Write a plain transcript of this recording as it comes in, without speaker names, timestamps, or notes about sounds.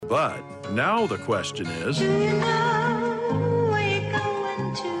But now the question is, Do you know where you're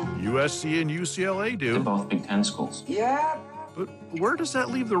going to? USC and UCLA do. They're both Big Ten schools. Yeah. But where does that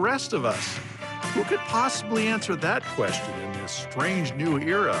leave the rest of us? Who could possibly answer that question in this strange new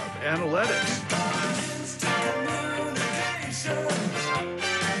era of analytics?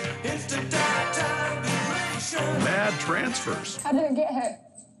 Mad transfers. How did it get here?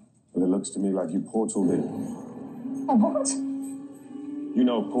 Well, it looks to me like you portaled in. A what? You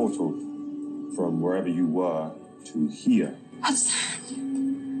know, portal from wherever you were to here. What's that?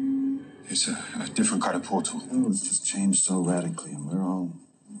 It's a different kind of portal. Oh, it's just changed so radically, and we're all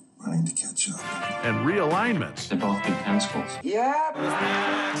running to catch up. And realignments. They're both Big Ten schools. Yeah.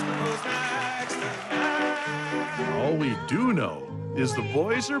 All we do know is the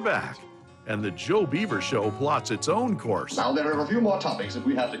boys are back, and the Joe Beaver Show plots its own course. Now, there are a few more topics that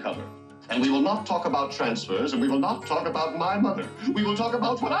we have to cover. And we will not talk about transfers, and we will not talk about my mother. We will talk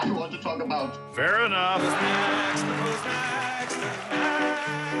about what I want to talk about. Fair enough.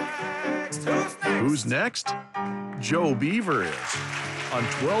 Who's next? Joe Beaver is on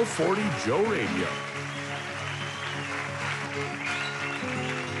 1240 Joe Radio.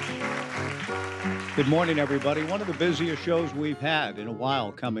 Good morning, everybody. One of the busiest shows we've had in a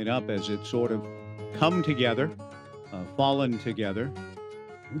while coming up as it sort of come together, fallen together.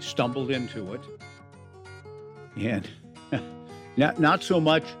 We stumbled into it. And not so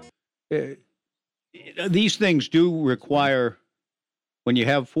much. These things do require, when you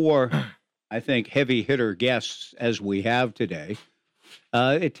have four, I think, heavy hitter guests as we have today,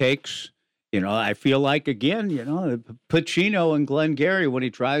 it takes, I feel like, again, Pacino and Glengarry when he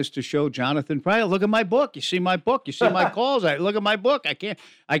tries to show Jonathan Price, look at my book. You see my book. You see my calls. Look at my book.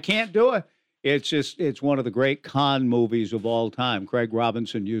 I can't do it. It's one of the great con movies of all time. Craig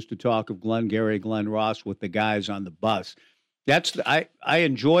Robinson used to talk of Glengarry, Glenn Ross with the guys on the bus. I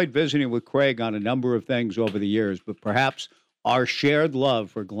enjoyed visiting with Craig on a number of things over the years, but perhaps our shared love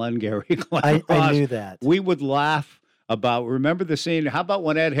for Glengarry, Glenn Ross. I knew that. We would laugh about, remember the scene, how about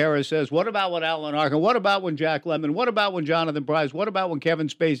when Ed Harris says, what about when Alan Arkin, what about when Jack Lemmon, what about when Jonathan Price, what about when Kevin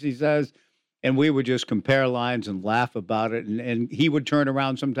Spacey says, and we would just compare lines and laugh about it. And he would turn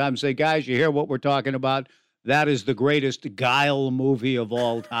around sometimes and say, guys, you hear what we're talking about? That is the greatest Guile movie of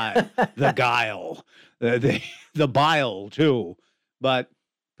all time. The Guile. The Bile, too. But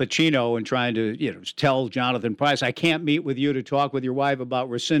Pacino and trying to, tell Jonathan Price, I can't meet with you to talk with your wife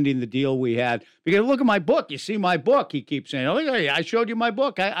about rescinding the deal we had. Because look at my book. You see my book, he keeps saying. Look, I showed you my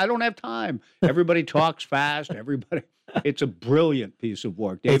book. I don't have time. Everybody talks fast. Everybody. It's a brilliant piece of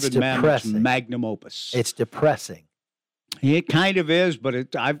work. David Mamet's magnum opus. It's depressing. It kind of is,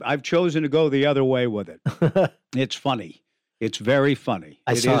 but I've chosen to go the other way with it. It's funny. It's very funny.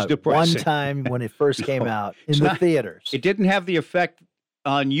 I saw it depressing. One time when it first came out in the theaters. It didn't have the effect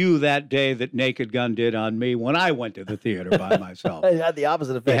on you that day that Naked Gun did on me when I went to the theater by myself. It had the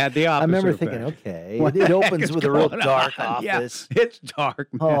opposite effect. It had the opposite I remember effect. thinking, okay, it opens with a real dark office. Yeah, it's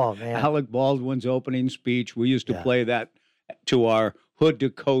dark, man. Oh, man. Alec Baldwin's opening speech, we used to play that to our Hood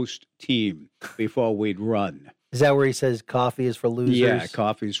to Coast team before we'd run. Is that where he says coffee is for losers? Yeah,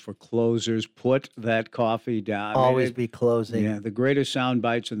 coffee's for closers. Put that coffee down. Always be closing. Yeah, the greatest sound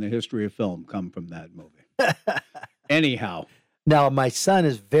bites in the history of film come from that movie. Anyhow. Now, my son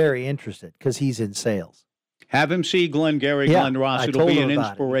is very interested because he's in sales. Have him see Glengarry, Glenn Ross. It'll be an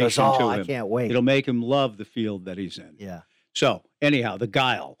inspiration to him. I can't wait. It'll make him love the field that he's in. Yeah. So, anyhow, The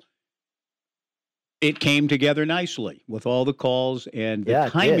Guile. It came together nicely with all the calls and the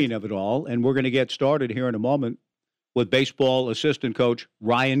timing of it all. And we're going to get started here in a moment with baseball assistant coach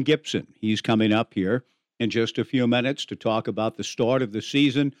Ryan Gipson. He's coming up here in just a few minutes to talk about the start of the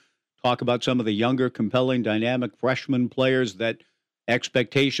season, talk about some of the younger, compelling, dynamic freshman players that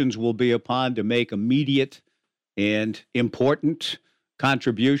expectations will be upon to make immediate and important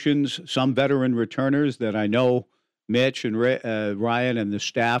contributions, some veteran returners that I know Mitch and Ryan and the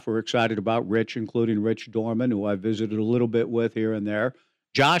staff are excited about. Rich, including Rich Dorman, who I visited a little bit with here and there.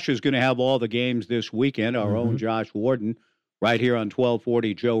 Josh is going to have all the games this weekend, our own Josh Warden, right here on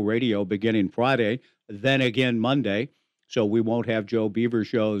 1240 Joe Radio beginning Friday, then again Monday. So we won't have Joe Beaver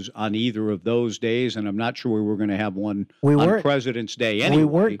shows on either of those days, and I'm not sure we were going to have one on President's Day anyway. We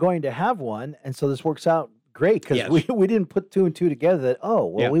weren't going to have one, and so this works out great because we didn't put two and two together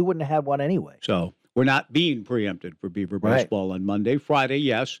that, we wouldn't have had one anyway. So we're not being preempted for Beaver baseball on Monday. Friday,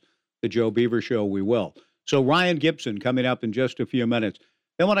 yes, the Joe Beaver show we will. So Ryan Gipson coming up in just a few minutes.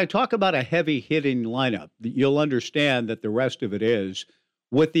 Then when I talk about a heavy-hitting lineup, you'll understand that the rest of it is,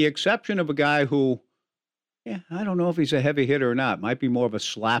 with the exception of a guy who, I don't know if he's a heavy hitter or not. Might be more of a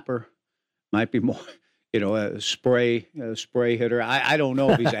slapper. Might be more, a spray hitter. I don't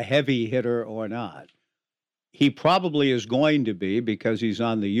know if he's a heavy hitter or not. He probably is going to be because he's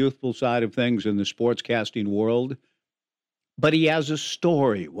on the youthful side of things in the sportscasting world. But he has a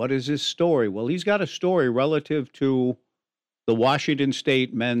story. What is his story? Well, he's got a story relative to the Washington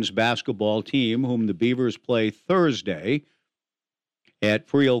State men's basketball team, whom the Beavers play Thursday at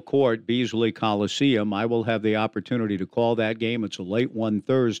Friel Court, Beasley Coliseum. I will have the opportunity to call that game. It's a late one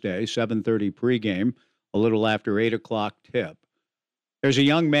Thursday, 7:30 pregame, a little after 8 o'clock tip. There's a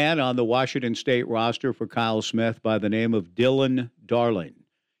young man on the Washington State roster for Kyle Smith by the name of Dylan Darling.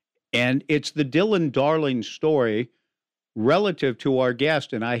 And it's the Dylan Darling story relative to our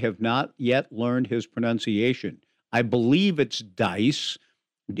guest, and I have not yet learned his pronunciation. I believe it's Deis.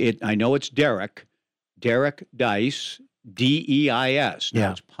 I know it's Derek Deis, Deis.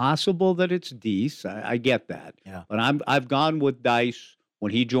 Now, it's possible that it's Deis. I get that. Yeah. But I've gone with Deis.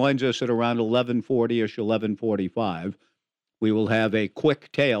 When he joins us at around 11:40-ish, 11:45, we will have a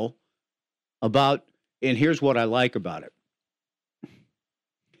quick tale about, and here's what I like about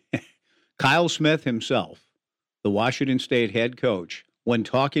it. Kyle Smith himself, the Washington State head coach, when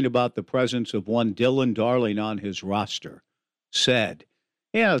talking about the presence of one Dylan Darling on his roster, said,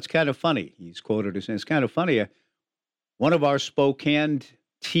 it's kind of funny. He's quoted as saying, it's kind of funny. One of our Spokane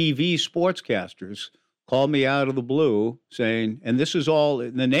TV sportscasters called me out of the blue saying, and this is all,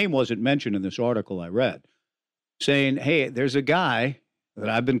 the name wasn't mentioned in this article I read, saying, hey, there's a guy that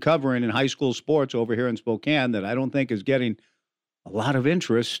I've been covering in high school sports over here in Spokane that I don't think is getting a lot of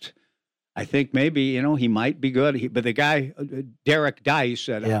interest. I think maybe, he might be good. But the guy, Derek Deis,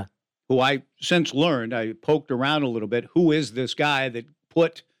 said, who I since learned, I poked around a little bit, who is this guy that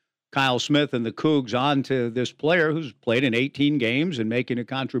put Kyle Smith and the Cougs onto this player who's played in 18 games and making a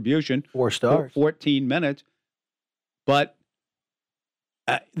contribution. 4 stars. 14 minutes. But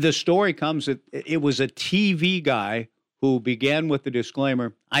the story comes that it was a TV guy who began with the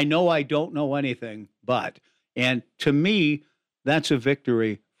disclaimer, I know I don't know anything, but, and to me, that's a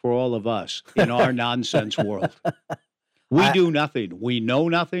victory for all of us in our nonsense world. We do nothing. We know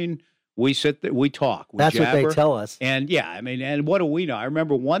nothing. We sit there, we talk. We that's jabber, what they tell us. And and what do we know? I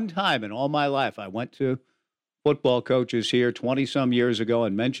remember one time in all my life, I went to football coaches here 20-some years ago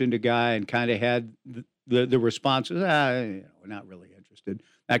and mentioned a guy and kind of had the response, we're not really interested.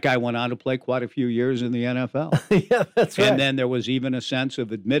 That guy went on to play quite a few years in the NFL. Yeah, that's right. And then there was even a sense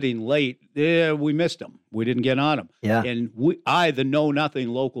of admitting late, we missed him. We didn't get on him. Yeah. And the know-nothing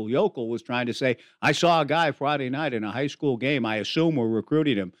local yokel, was trying to say, I saw a guy Friday night in a high school game. I assume we're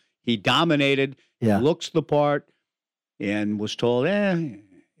recruiting him. He dominated, he looks the part, and was told, And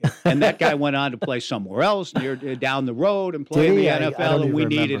that guy went on to play somewhere else near down the road and play in the NFL, and we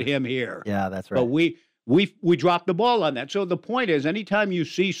needed him here. Yeah, that's right. But we dropped the ball on that. So the point is, anytime you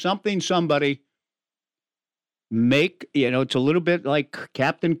see somebody make, it's a little bit like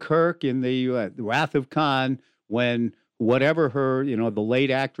Captain Kirk in the Wrath of Khan, when whatever her, the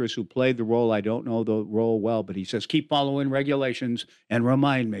late actress who played the role, I don't know the role well, but he says, keep following regulations and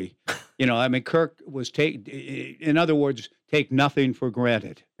remind me. Kirk was in other words, take nothing for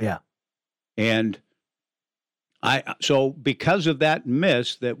granted. Yeah. And so because of that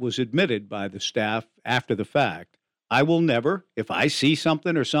miss that was admitted by the staff after the fact, I will never, if I see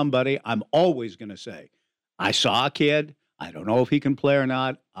something or somebody, I'm always going to say, I saw a kid. I don't know if he can play or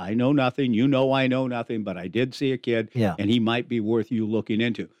not. I know nothing. I know nothing, but I did see a kid, and he might be worth you looking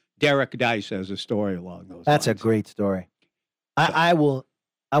into. Derek Deis has a story along those lines. That's a great story. I will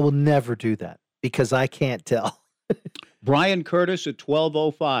never do that because I can't tell. Brian Curtis at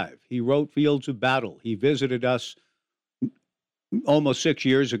 12:05. He wrote Fields of Battle. He visited us almost 6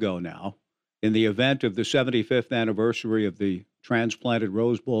 years ago now in the event of the 75th anniversary of the transplanted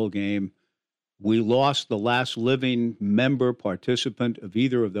Rose Bowl game. We lost the last living member participant of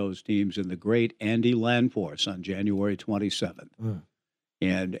either of those teams in the great Andy Landforce on January 27th.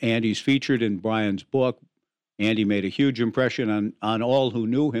 And Andy's featured in Brian's book. Andy made a huge impression on all who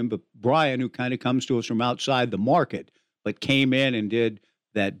knew him, but Brian, who kind of comes to us from outside the market, but came in and did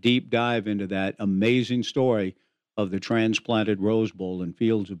that deep dive into that amazing story of the transplanted Rose Bowl and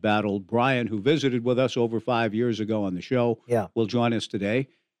Fields of Battle. Brian, who visited with us over 5 years ago on the show, will join us today.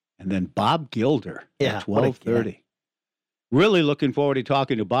 And then Bob Gilder at 12:30. Really looking forward to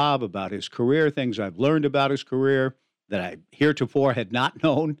talking to Bob about his career, things I've learned about his career that I heretofore had not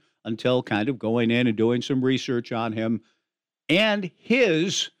known until kind of going in and doing some research on him, and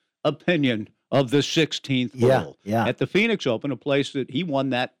his opinion of the 16th hole at the Phoenix Open, a place that he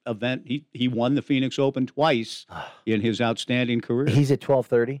won that event. He won the Phoenix Open twice in his outstanding career. He's at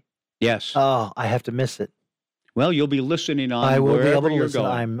 12:30? Yes. Oh, I have to miss it. Well, you'll be listening on I will wherever be able to you're listen.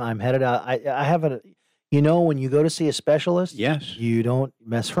 going. I'm headed out. I have You know, when you go to see a specialist, yes, you don't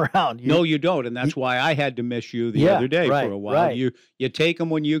mess around. No, you don't, and that's why I had to miss you the other day for a while. Right. You take them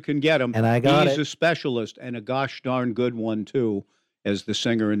when you can get them. And I got He's a specialist, and a gosh darn good one, too, as the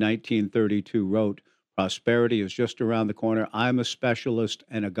singer in 1932 wrote. Prosperity is just around the corner. I'm a specialist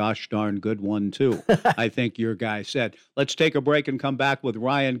and a gosh darn good one, too, I think your guy said. Let's take a break and come back with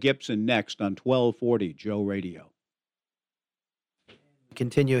Ryan Gipson next on 1240 Joe Radio.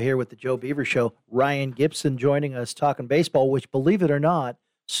 Continue here with the Joe Beaver Show. Ryan Gipson joining us talking baseball, which, believe it or not,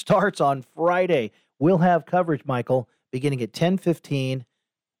 starts on Friday. We'll have coverage, Michael, beginning at 10:15.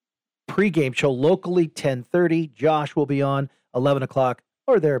 Pre-game show locally, 10:30. Josh will be on 11 o'clock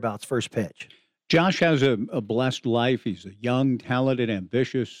or thereabouts, first pitch. Josh has a blessed life. He's a young, talented,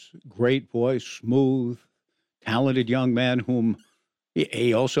 ambitious, great voice, smooth, talented young man whom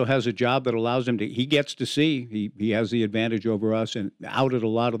he also has a job that allows him to, he gets to see, he has the advantage over us and out at a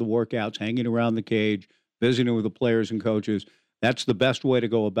lot of the workouts, hanging around the cage, visiting with the players and coaches. That's the best way to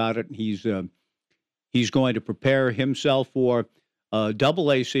go about it. He's going to prepare himself for a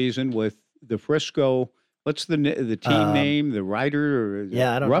Double-A season with the Frisco. What's the team name? The Rider? Or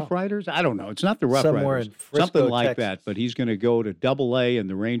I don't Rough know. Riders? I don't know. It's not the Rough Somewhere Riders. in Frisco, something like Texas. that. But he's going to go to Double-A and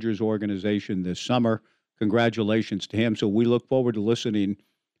the Rangers organization this summer. Congratulations to him. So we look forward to listening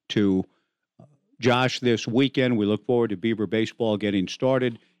to Josh this weekend. We look forward to Beaver baseball getting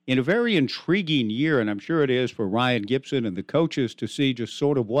started in a very intriguing year, and I'm sure it is for Ryan Gipson and the coaches to see just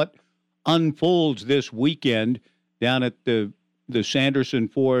sort of what unfolds this weekend down at the Sanderson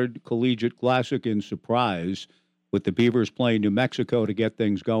Ford Collegiate Classic in Surprise, with the Beavers playing New Mexico to get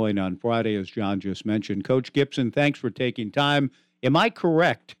things going on Friday, as John just mentioned. Coach Gipson, thanks for taking time. Am I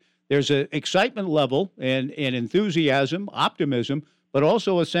correct? There's an excitement level and enthusiasm, optimism, but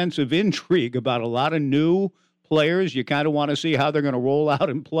also a sense of intrigue about a lot of new players. You kind of want to see how they're going to roll out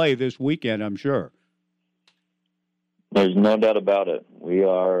and play this weekend, I'm sure. There's no doubt about it. We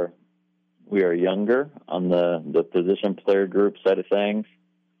are younger on the position player group side of things,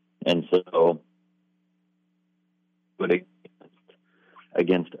 and so but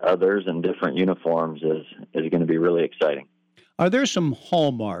against others in different uniforms is going to be really exciting. Are there some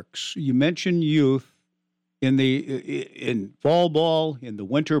hallmarks? You mentioned youth in fall ball, in the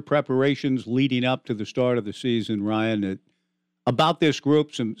winter preparations leading up to the start of the season, Ryan, about this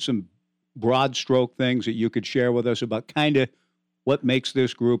group, some broad stroke things that you could share with us about kind of what makes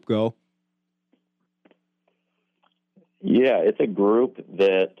this group go? Yeah, it's a group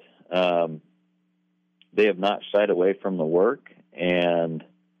that they have not shied away from the work, and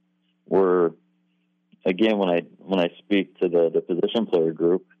we're, again, when I speak to the position player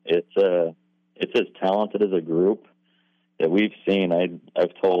group, it's as talented as a group that we've seen.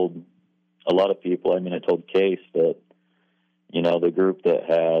 I've told a lot of people. I mean, I told Case that, you know, the group that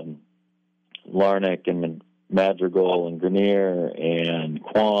had Larnick and Madrigal and Grenier and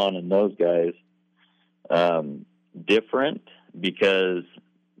Quan and those guys, different because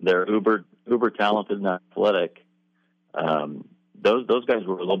they're uber talented and athletic. Those guys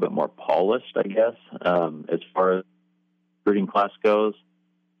were a little bit more polished, I guess, as far as recruiting class goes.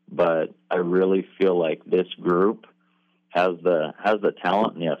 But I really feel like this group has the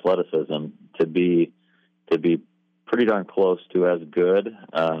talent and the athleticism to be pretty darn close to as good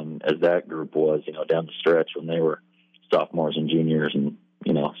as that group was, you know, down the stretch when they were sophomores and juniors and,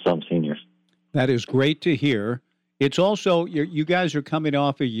 you know, some seniors. That is great to hear. It's also, you guys are coming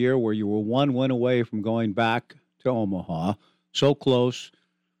off a year where you were one win away from going back to Omaha. So close.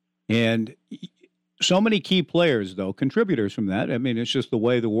 And so many key players, though, contributors from that. I mean, it's just the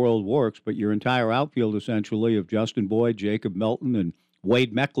way the world works. But your entire outfield, essentially, of Justin Boyd, Jacob Melton, and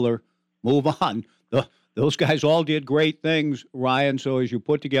Wade Meckler, move on. Those guys all did great things, Ryan. So as you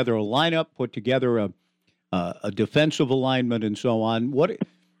put together a lineup, put together a defensive alignment and so on, what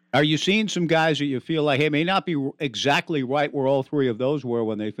are you seeing some guys that you feel like, hey, may not be exactly right where all three of those were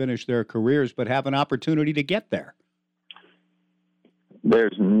when they finished their careers, but have an opportunity to get there?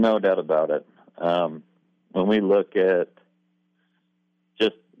 There's no doubt about it. When we look at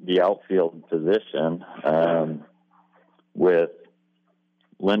just the outfield position, with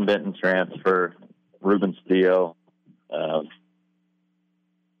Lynn Benton transfer, Ruben Steele,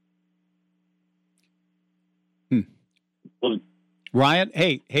 Ryan,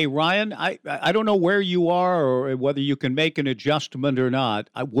 hey, Ryan, I don't know where you are or whether you can make an adjustment or not.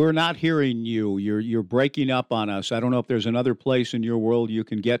 We're not hearing you. You're breaking up on us. I don't know if there's another place in your world you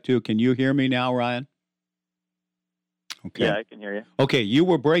can get to. Can you hear me now, Ryan? Okay. Yeah, I can hear you. Okay, you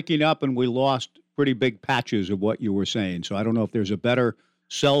were breaking up, and we lost pretty big patches of what you were saying. So I don't know if there's a better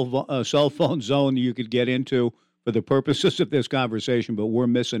cell phone zone you could get into for the purposes of this conversation, but we're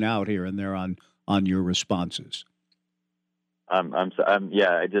missing out here and there on on your responses.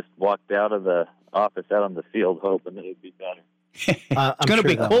 Yeah, I just walked out of the office out on the field hoping that it'd be better. It's going to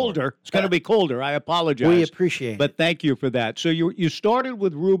be colder. It's going to be colder. I apologize. We appreciate it. But thank you for that. So you started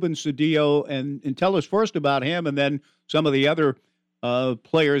with Ruben Cedillo, and tell us first about him and then some of the other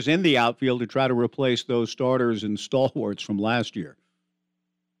players in the outfield to try to replace those starters and stalwarts from last year.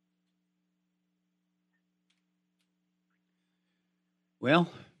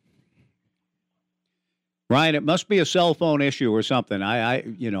 Well, Ryan, it must be a cell phone issue or something. I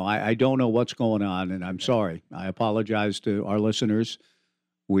don't know what's going on, and I'm sorry. I apologize to our listeners.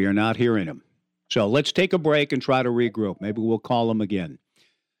 We are not hearing him. So let's take a break and try to regroup. Maybe we'll call him again.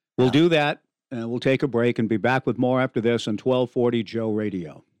 We'll do that, and we'll take a break and be back with more after this on 1240 Joe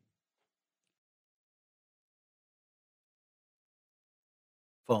Radio.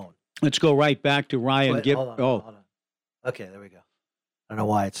 Phone. Let's go right back to Ryan. Hold on. Okay, there we go. I don't know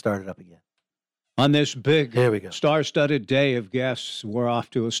why it started up again. On this big, here we go, star-studded day of guests, we're off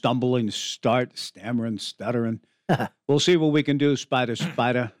to a stumbling start, stammering, stuttering. We'll see what we can do,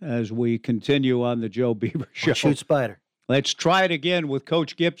 Spider, as we continue on the Joe Beaver Show. Shoot, Spider. Let's try it again with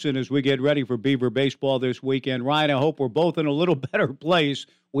Coach Gipson as we get ready for Beaver baseball this weekend. Ryan, I hope we're both in a little better place.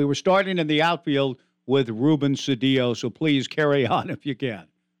 We were starting in the outfield with Ruben Cedillo, so please carry on if you can.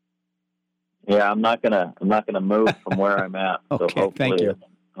 Yeah, I'm not gonna move from where I'm at. So Okay, thank you.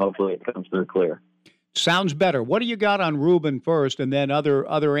 Hopefully it comes through clear. Sounds better. What do you got on Ruben first, and then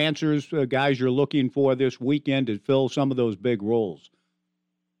other answers, guys you're looking for this weekend to fill some of those big roles?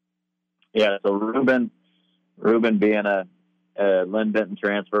 Yeah, so Ruben being a Lynn Benton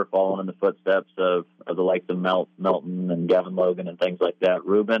transfer, following in the footsteps of the likes of Melton and Gavin Logan and things like that.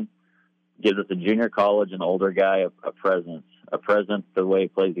 Ruben gives us a junior college and older guy a presence, the way he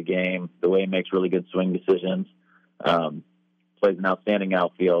plays the game, the way he makes really good swing decisions. Plays an outstanding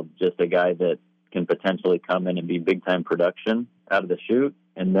outfield, just a guy that can potentially come in and be big-time production out of the chute.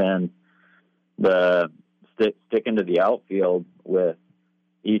 And then stick into the outfield with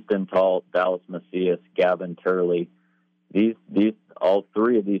Easton Talt, Dallas Macias, Gavin Turley. These all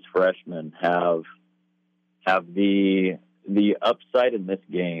three of these freshmen have the upside in this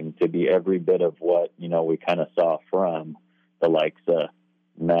game to be every bit of what, we kind of saw from the likes of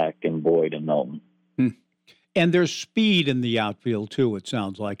Mack and Boyd and Melton. And there's speed in the outfield, too, it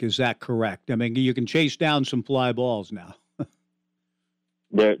sounds like. Is that correct? I mean, you can chase down some fly balls now.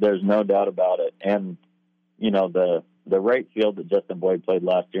 There's no doubt about it. And, the right field that Justin Boyd played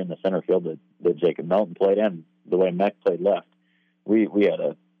last year and the center field that Jacob Melton played and the way Mack played left, we had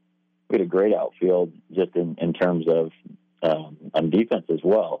a great outfield just in terms of on defense as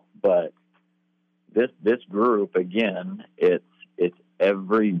well. But this group, again, it's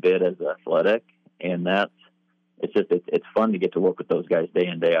every bit as athletic, and it's fun to get to work with those guys day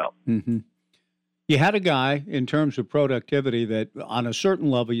in, day out. Mm-hmm. You had a guy in terms of productivity that on a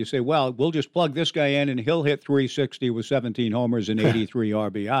certain level you say, well, we'll just plug this guy in and he'll hit 360 with 17 homers and 83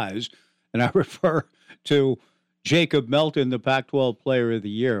 RBIs. And I refer to Jacob Melton, the Pac-12 Player of the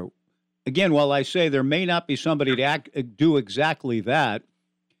Year. Again, while I say there may not be somebody to do exactly that,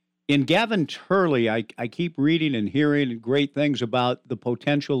 in Gavin Turley, I keep reading and hearing great things about the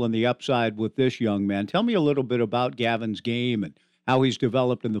potential and the upside with this young man. Tell me a little bit about Gavin's game and how he's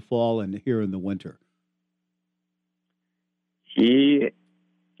developed in the fall and here in the winter. He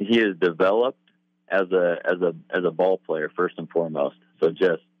is developed as a ball player first and foremost. So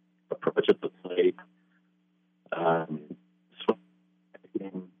just approach at the plate,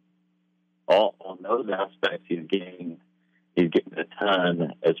 all on those aspects, he's getting a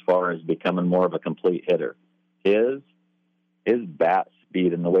ton as far as becoming more of a complete hitter. His bat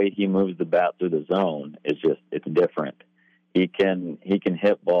speed and the way he moves the bat through the zone is it's different. He can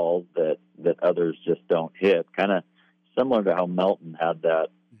hit balls that others just don't hit, kind of similar to how Melton had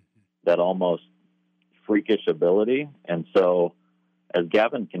that almost freakish ability. And so as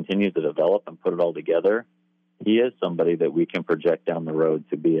Gavin continues to develop and put it all together, he is somebody that we can project down the road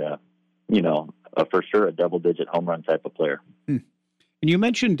to be for sure a double-digit home run type of player. And you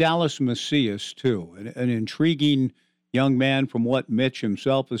mentioned Dallas Macias, too, an intriguing young man from what Mitch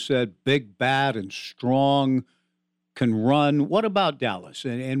himself has said, big bat and strong, can run. What about Dallas?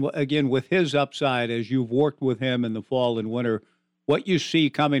 And again, with his upside, as you've worked with him in the fall and winter, what you see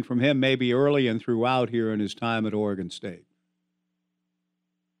coming from him maybe early and throughout here in his time at Oregon State?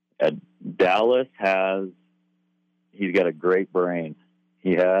 Dallas he's got a great brain.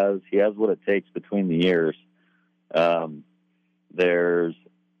 He has what it takes between the ears. There's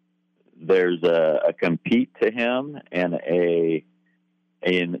a compete to him and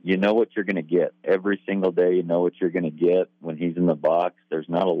you know what you're going to get every single day. You know what you're going to get when he's in the box. There's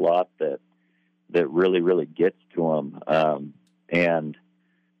not a lot that that really, really gets to him. And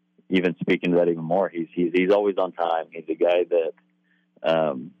even speaking to that even more, he's always on time. He's a guy that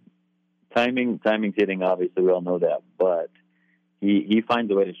timing's hitting. Obviously, we all know that, but he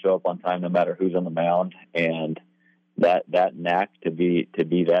finds a way to show up on time no matter who's on the mound. And that knack to be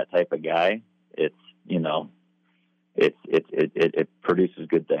that type of guy, it produces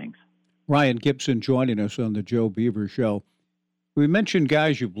good things. Ryan Gipson joining us on the Joe Beaver Show. We mentioned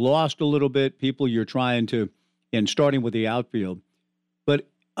guys you've lost a little bit, people you're trying to, and starting with the outfield. But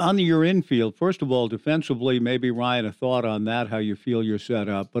on your infield, first of all, defensively, maybe, Ryan, a thought on that, how you feel you're set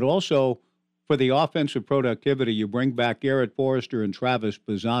up. But also for the offensive productivity, you bring back Garrett Forrester and Travis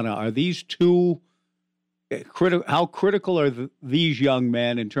Bazzana. Are these two how critical are these young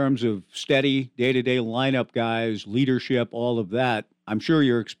men in terms of steady, day-to-day lineup guys, leadership, all of that? I'm sure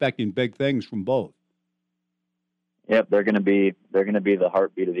you're expecting big things from both. Yep, they're going to be the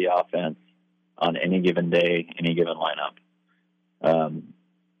heartbeat of the offense on any given day, any given lineup.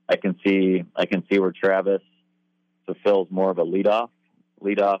 I can see where Travis fulfills more of a leadoff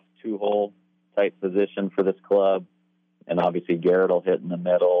two-hole type position for this club, and obviously Garrett will hit in the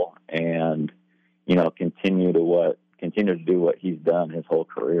middle and continue to do what he's done his whole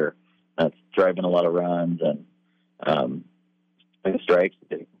career. That's driving a lot of runs and strikes.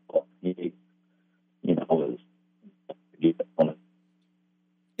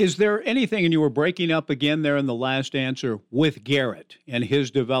 Is there anything, and you were breaking up again there in the last answer, with Garrett and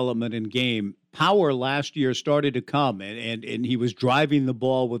his development in game? Power last year started to come, and he was driving the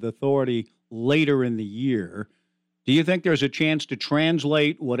ball with authority later in the year. Do you think there's a chance to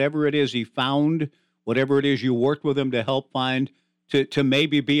translate whatever it is he found, whatever it is you worked with him to help find, to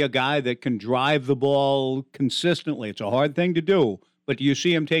maybe be a guy that can drive the ball consistently? It's a hard thing to do, but do you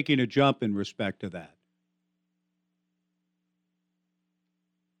see him taking a jump in respect to that?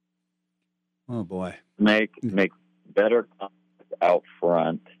 Oh, boy. Make better out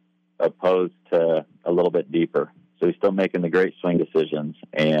front opposed to a little bit deeper. So he's still making the great swing decisions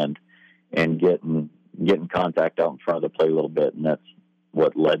and getting contact out in front of the plate a little bit, and that's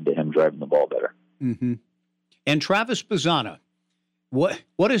what led to him driving the ball better. Mm-hmm. And Travis Bazzana, what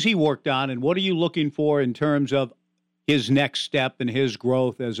has he worked on, and what are you looking for in terms of his next step and his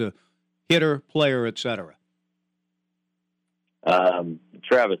growth as a hitter, player, et cetera?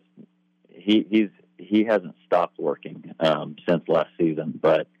 Travis, he hasn't stopped working since last season,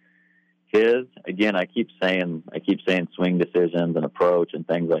 but I keep saying swing decisions and approach and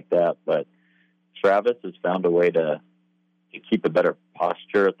things like that, but Travis has found a way to keep a better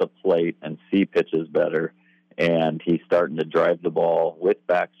posture at the plate and see pitches better, and he's starting to drive the ball with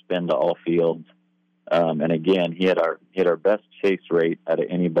backspin to all fields. And again, he had our best chase rate out of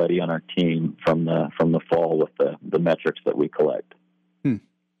anybody on our team from the fall with the metrics that we collect.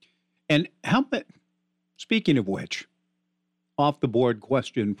 And speaking of which, off the board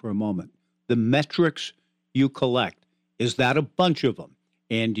question for a moment, the metrics you collect, is that a bunch of them?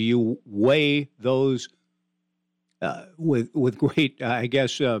 And do you weigh those with great,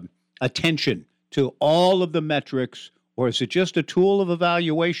 attention to all of the metrics, or is it just a tool of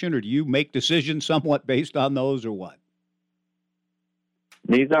evaluation, or do you make decisions somewhat based on those, or what?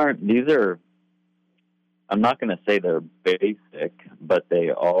 These are, I'm not going to say they're basic, but they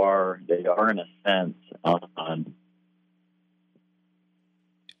are in a sense on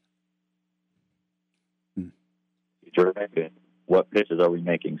what pitches are we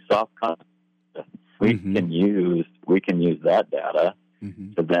making soft contact. We can use that data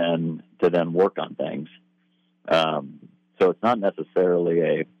to then work on things. So it's not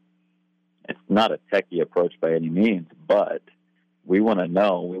necessarily it's not a techie approach by any means, but we want to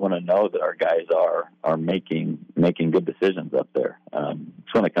know that our guys are making good decisions up there.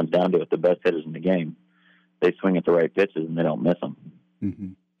 It's when it comes down to it, the best hitters in the game, they swing at the right pitches and they don't miss them. Mm-hmm.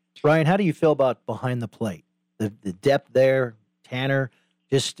 Ryan, how do you feel about behind the plate? The depth there, Tanner,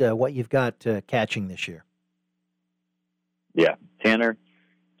 just what you've got catching this year. Yeah, Tanner,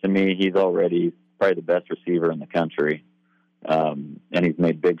 to me, he's already probably the best receiver in the country, and he's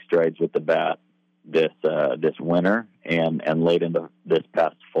made big strides with the bat this winter and late into this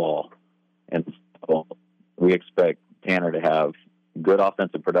past fall. And so we expect Tanner to have good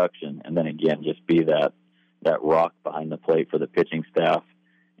offensive production, and then again just be that rock behind the plate for the pitching staff.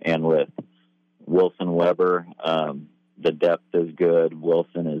 And with Wilson Weber, the depth is good.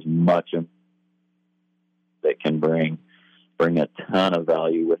 Wilson is much that can bring a ton of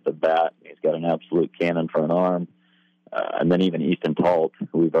value with the bat. He's got an absolute cannon for an arm. And then even Easton Talt,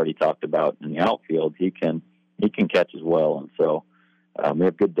 who we've already talked about in the outfield, he can catch as well. And so we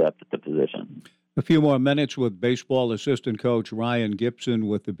have good depth at the position. A few more minutes with baseball assistant coach Ryan Gipson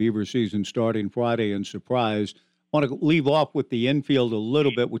with the Beaver season starting Friday in Surprise. I want to leave off with the infield a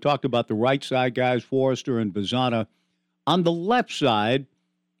little bit. We talked about the right side guys, Forrester and Bazana. On the left side,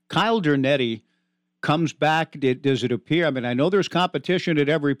 Kyle Dernetti comes back. Does it appear? I mean, I know there's competition at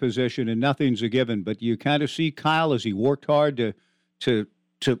every position and nothing's a given, but you kind of see Kyle as he worked hard to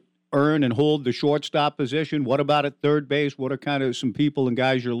earn and hold the shortstop position. What about at third base? What are kind of some people and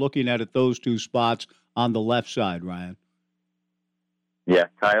guys you're looking at those two spots on the left side, Ryan? Yeah,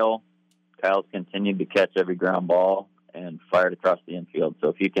 Kyle's continued to catch every ground ball and fire it across the infield. So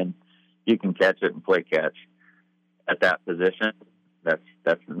if you can catch it and play catch at that position, that's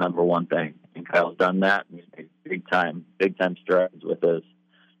the number one thing. And Kyle's done that, and he's made big time strides with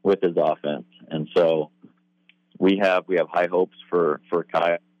his offense. And so we have high hopes for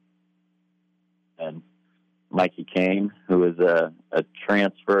Kyle. And Mikey Kane, who is a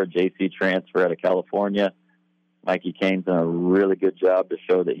JC transfer out of California. Mikey Kane's done a really good job to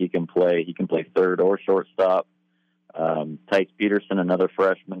show that he can play. He can play third or shortstop. Tice Peterson, another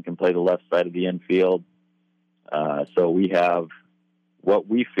freshman, can play the left side of the infield. So we have what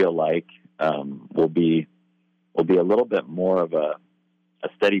we feel like will be a little bit more of a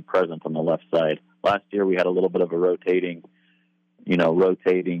steady presence on the left side. Last year we had a little bit of a rotating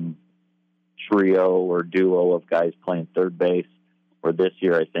trio or duo of guys playing third base. Or this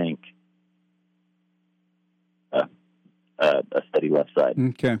year, I think a steady left side.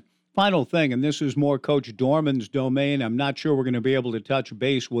 Okay. Final thing, and this is more Coach Dorman's domain. I'm not sure we're going to be able to touch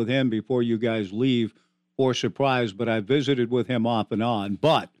base with him before you guys leave for Surprise, but I visited with him off and on.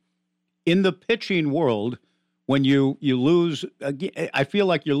 But in the pitching world, when you lose, I feel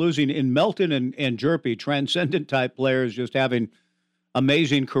like you're losing in Melton and Jerpy, transcendent type players, just having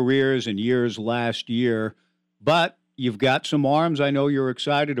amazing careers and years last year. But you've got some arms I know you're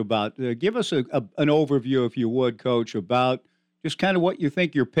excited about. Give us an overview, if you would, Coach, about just kind of what you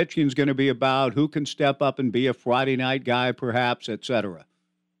think your pitching is going to be about, who can step up and be a Friday night guy, perhaps, et cetera.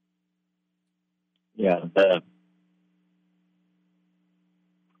 Yeah, the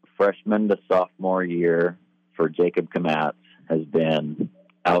freshman to sophomore year for Jacob Kamatz has been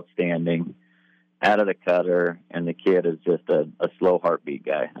outstanding, out of the cutter, and the kid is just a slow heartbeat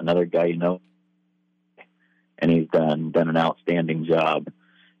guy. Another guy, and he's done an outstanding job.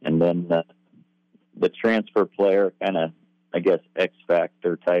 And then the transfer player, kind of, I guess, X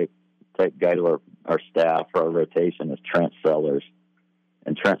factor type guy to our staff or our rotation is Trent Sellers.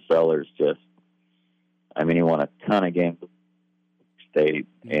 And Trent Sellers he won a ton of games at State,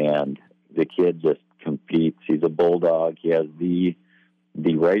 and the kid just competes. He's a bulldog. He has the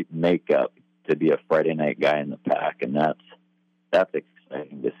right makeup to be a Friday night guy in the pack, and that's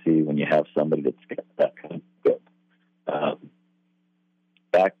exciting to see when you have somebody that's got that kind of good.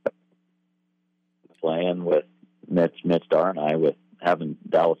 Back playing with Mitch Darr and I, with having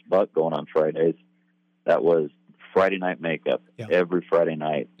Dallas Buck going on Fridays, that was Friday night makeup every Friday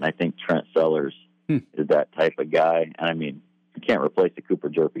night. And I think Trent Sellers is that type of guy. And I mean, you can't replace the Cooper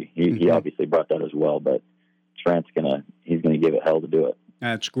Jerpy. He obviously brought that as well, but Trent's he's gonna give it hell to do it.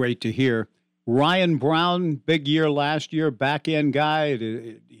 That's great to hear. Ryan Brown, big year last year, back end guy.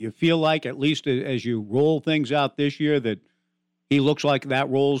 Do you feel like, at least as you roll things out this year, that he looks like that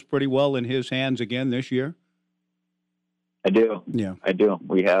rolls pretty well in his hands again this year? I do. Yeah, I do.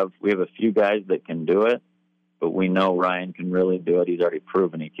 We have a few guys that can do it, but we know Ryan can really do it. He's already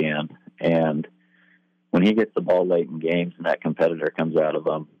proven he can. And when he gets the ball late in games and that competitor comes out of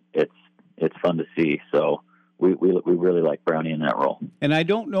him, it's fun to see. So we really like Brownie in that role. And I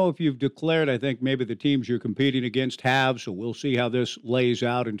don't know if you've declared, I think maybe the teams you're competing against have, so we'll see how this lays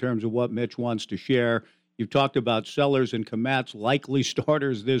out in terms of what Mitch wants to share. You've talked about Sellers and Kamatz, likely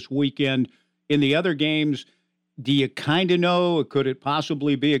starters this weekend. In the other games, do you kind of know, could it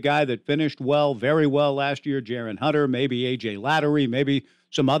possibly be a guy that finished well, very well last year, Jaron Hunter, maybe A.J. Lattery, maybe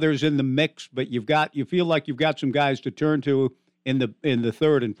some others in the mix, but you feel like you've got some guys to turn to in the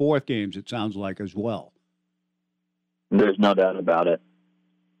third and fourth games, it sounds like, as well. There's no doubt about it.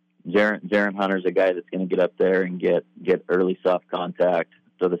 Jaron Hunter's a guy that's going to get up there and get early soft contact,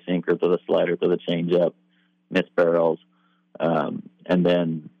 throw the sinker, throw the slider, throw the changeup, miss barrels. And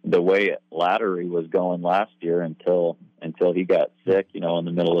then the way Lattery was going last year until he got sick, in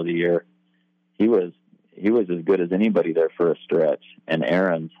the middle of the year, he was as good as anybody there for a stretch. And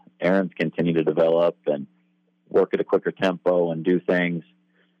Aaron's continued to develop and work at a quicker tempo and do things,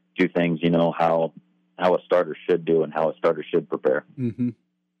 how a starter should do and how a starter should prepare. Mm-hmm.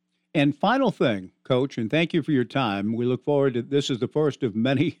 And final thing, Coach, and thank you for your time. We look forward to this is the first of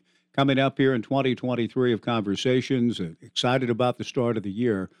many coming up here in 2023 of conversations. Excited about the start of the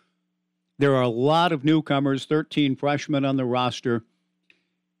year. There are a lot of newcomers, 13 freshmen on the roster.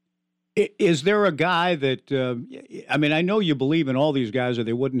 Is there a guy that, I mean, I know you believe in all these guys or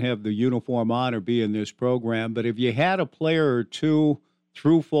they wouldn't have the uniform on or be in this program, but if you had a player or two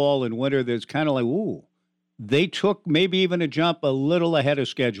through fall and winter that's kind of like, ooh, they took maybe even a jump a little ahead of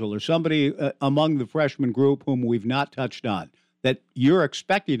schedule, or somebody among the freshman group whom we've not touched on, that you're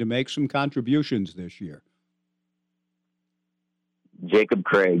expecting to make some contributions this year? Jacob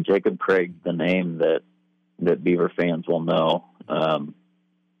Craig's the name that Beaver fans will know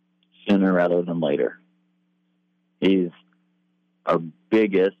sooner rather than later. He's our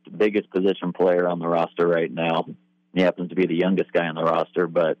biggest position player on the roster right now. He happens to be the youngest guy on the roster,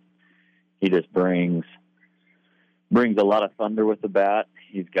 but he just brings a lot of thunder with the bat.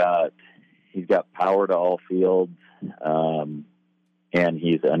 He's got power to all fields, and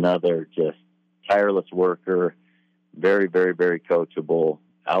he's another just tireless worker, very, very, very coachable,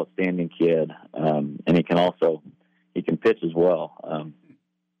 outstanding kid, and he can pitch as well.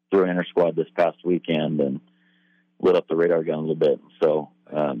 Threw an inter-squad this past weekend and lit up the radar gun a little bit. So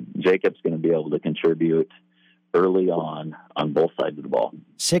Jacob's going to be able to contribute early on both sides of the ball.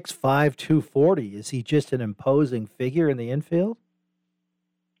 6'5", 240. Is he just an imposing figure in the infield?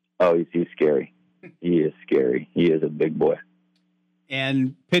 Oh, he's scary. He is scary. He is a big boy.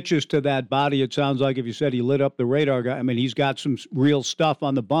 And pitches to that body, it sounds like if you said he lit up the radar gun, I mean, he's got some real stuff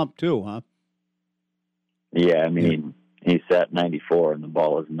on the bump too, huh? Yeah, I mean, he's at 94 and the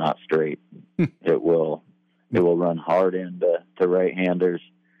ball is not straight. It will run hard into right-handers,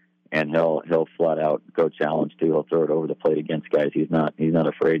 and he'll flat out go challenge too. He'll throw it over the plate against guys. He's not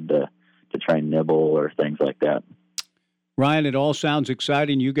afraid to try and nibble or things like that. Ryan, it all sounds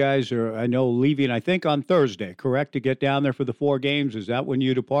exciting. You guys are, I know, leaving, I think, on Thursday, correct, to get down there for the 4 games? Is that when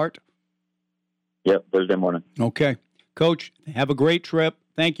you depart? Yep, Thursday morning. Okay. Coach, have a great trip.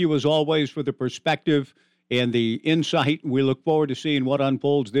 Thank you, as always, for the perspective and the insight. We look forward to seeing what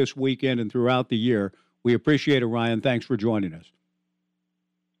unfolds this weekend and throughout the year. We appreciate it, Ryan. Thanks for joining us.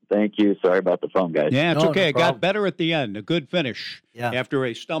 Thank you. Sorry about the phone, guys. Yeah, it's okay. No It got better at the end. A good finish after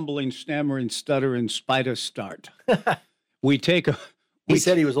a stumbling, stammering, stuttering, spider start. He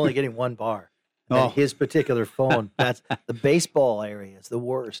said he was only getting 1 bar. His particular phone, that's the baseball area is the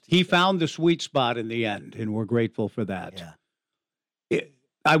worst. He found the sweet spot in the end, and we're grateful for that. Yeah.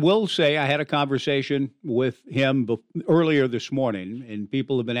 I will say I had a conversation with him earlier this morning, and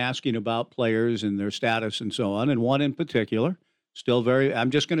people have been asking about players and their status and so on, and one in particular, I'm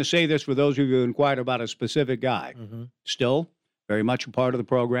just going to say this for those of you who inquired about a specific guy, still very much a part of the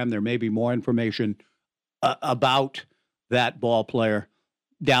program. There may be more information about that ball player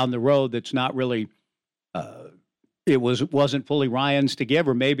down the road that's not really it wasn't fully Ryan's to give,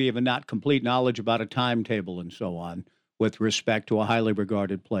 or maybe even not complete knowledge about a timetable and so on with respect to a highly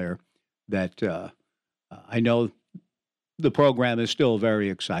regarded player that I know the program is still very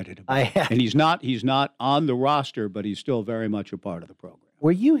excited about. And he's not on the roster, but he's still very much a part of the program.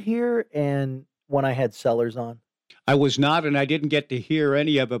 Were you here and when I had Sellers on? I was not, and I didn't get to hear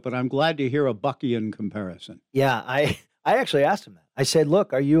any of it, but I'm glad to hear a Buckian comparison. Yeah, I actually asked him that. I said,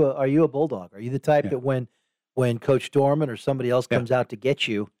 "Look, are you a Bulldog? Are you the type that when Coach Dorman or somebody else comes out to get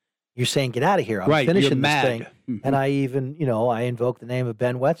you, you're saying, get out of here. I'm finishing this thing." And I even, I invoked the name of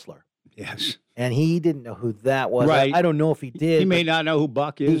Ben Wetzler. Yes. And he didn't know who that was. Right. I don't know if he did. He may not know who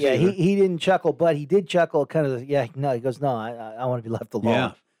Buck is. Yeah, he didn't chuckle, but he did chuckle kind of, he goes, "No, I want to be left alone."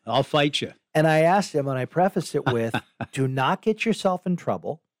 Yeah, I'll fight you. And I asked him, and I prefaced it with, do not get yourself in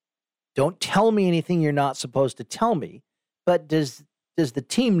trouble. Don't tell me anything you're not supposed to tell me. But does the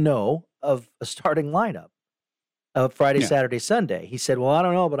team know of a starting lineup of Friday, Saturday, Sunday? He said, "Well, I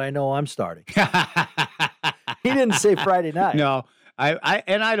don't know, but I know I'm starting." He didn't say Friday night. No,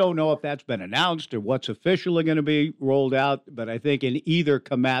 I don't know if that's been announced or what's officially going to be rolled out, but I think in either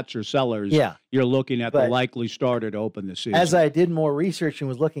Komatz or Sellers, you're looking at the likely starter to open the season. As I did more research and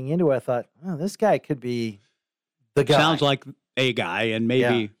was looking into it, I thought, this guy could be the guy. Sounds like a guy, and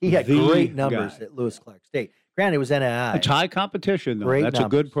maybe he had great numbers at Lewis Clark State. Granted, it was NAI. It's high competition, though. Great That's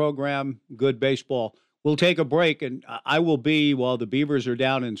numbers. a good program, good baseball. We'll take a break, and I will be, while the Beavers are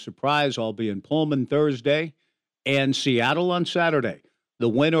down in Surprise, I'll be in Pullman Thursday and Seattle on Saturday. The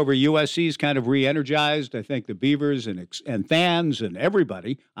win over USC is kind of re-energized, I think, the Beavers and fans and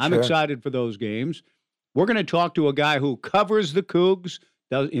everybody. I'm excited for those games. We're going to talk to a guy who covers the Cougs.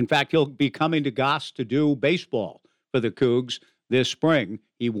 In fact, he'll be coming to Goss to do baseball for the Cougs this spring.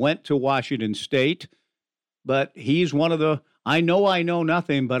 He went to Washington State, but he's one of the, I know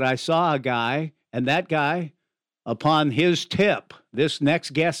nothing, but I saw a guy, and that guy upon his tip, this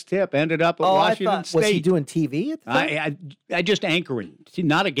next guest tip ended up at Washington State. Was he doing TV at the time? I just anchoring,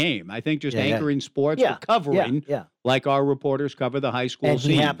 not a game. I think just anchoring sports, but covering, like our reporters cover the high school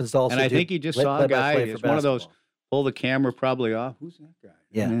scene. He happens to also I think he just saw a guy. It's one of those, pull the camera probably off. Who's that guy?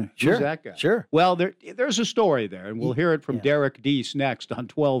 Yeah, sure. Who's that guy? Sure. Well, there's a story there, and we'll hear it from Derek Deis next on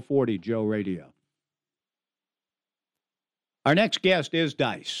 1240 Joe Radio. Our next guest is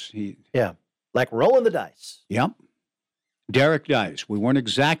Deis. Like rolling the dice. Yep. Derek Deis. We weren't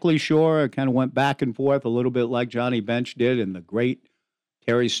exactly sure. It kind of went back and forth a little bit like Johnny Bench did in the great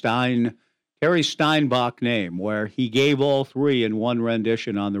Terry Steinbach name, where he gave all three in one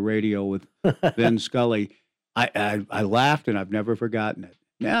rendition on the radio with Vin Scully. I laughed, and I've never forgotten it.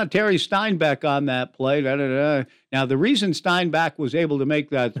 Now, Terry Steinbeck on that play. Now, the reason Steinbach was able to make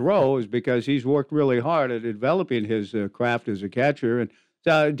that throw is because he's worked really hard at developing his craft as a catcher, and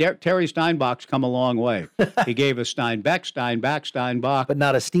Terry Steinbach's come a long way. He gave us Steinbach. But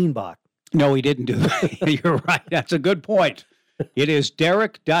not a Steinbach. No, he didn't do that. You're right. That's a good point. It is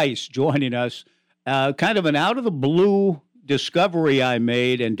Derek Deis joining us. Kind of an out-of-the-blue discovery I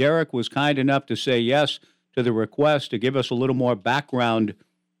made, and Derek was kind enough to say yes to the request to give us a little more background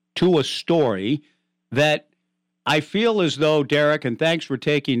to a story that I feel as though, Derek, and thanks for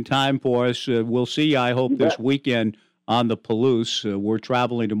taking time for us. We'll see you, I hope, this weekend on the Palouse. We're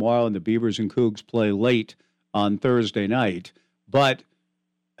traveling tomorrow, and the Beavers and Cougs play late on Thursday night. But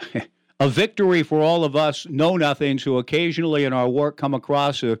a victory for all of us know-nothings who occasionally in our work come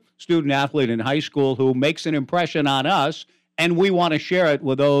across a student-athlete in high school who makes an impression on us, and we want to share it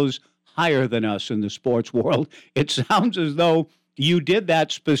with those higher than us in the sports world. It sounds as though you did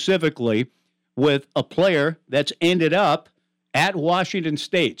that specifically with a player that's ended up at Washington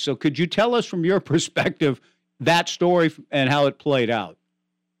State. So could you tell us from your perspective that story and how it played out?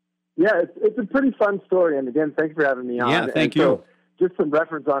 Yeah, it's a pretty fun story. And again, thanks for having me on. Yeah, thank you. So, just some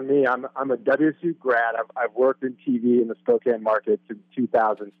reference on me. I'm a WSU grad. I've worked in TV in the Spokane market since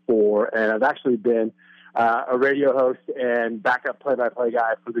 2004, and I've actually been a radio host and backup play-by-play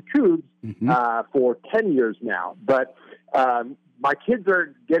guy for the Cougs for 10 years now. But my kids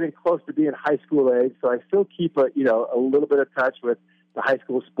are getting close to being high school age, so I still keep a little bit of touch with the high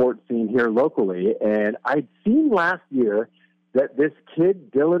school sports scene here locally. And I'd seen last year that this kid,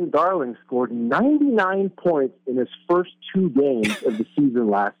 Dylan Darling, scored 99 points in his first 2 games of the season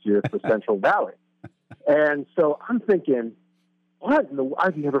last year for Central Valley. And so I'm thinking, I've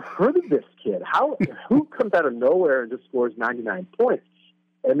never heard of this kid. Who comes out of nowhere and just scores 99 points?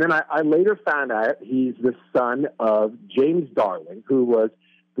 And then I later found out he's the son of James Darling, who was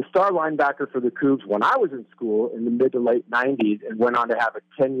the star linebacker for the Cougs when I was in school in the mid to late 90s and went on to have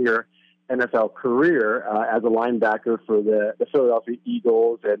a 10-year NFL career as a linebacker for the Philadelphia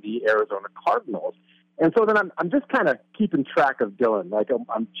Eagles and the Arizona Cardinals. And so then I'm just kind of keeping track of Dylan. Like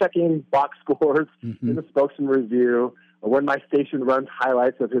I'm checking box scores in the Spokesman Review, or when my station runs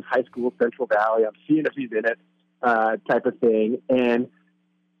highlights of his high school Central Valley, I'm seeing if he's in it, type of thing. And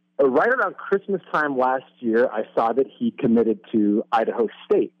right around Christmas time last year, I saw that he committed to Idaho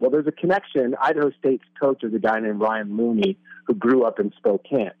State. Well, there's a connection. Idaho State's coach is a guy named Ryan Looney who grew up in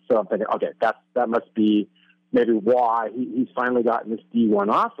Spokane. So I'm thinking, okay, that must be maybe why he's finally gotten this D1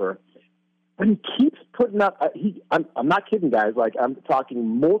 offer. But he keeps putting up, I'm not kidding, guys, like I'm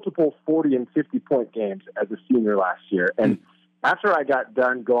talking multiple 40 and 50-point games as a senior last year. And after I got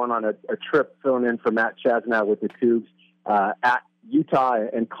done going on a trip filling in for Matt Chasnow with the Cougs at Utah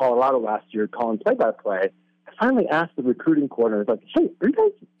and Colorado last year, calling play-by-play, I finally asked the recruiting coordinator, like, hey, are you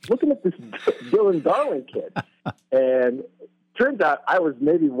guys looking at this Dylan Darling kid? And turns out I was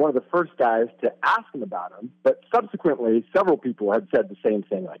maybe one of the first guys to ask him about him, but subsequently several people had said the same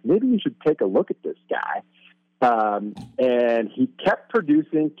thing, like, maybe you should take a look at this guy. And he kept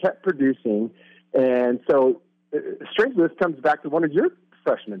producing. And so strangely, this comes back to one of your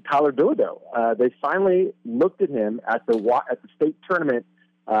freshmen, Tyler Bilodeau. They finally looked at him at the state tournament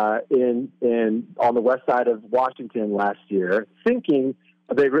on the west side of Washington last year, thinking,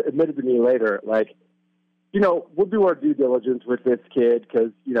 they admitted to me later, like, we'll do our due diligence with this kid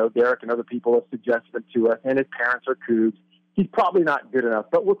because, Derek and other people have suggested him to us, and his parents are Cougs. He's probably not good enough,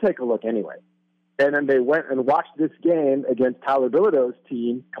 but we'll take a look anyway. And then they went and watched this game against Tyler Bilodeau's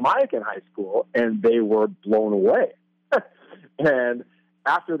team, Kamiakin High School, and they were blown away. And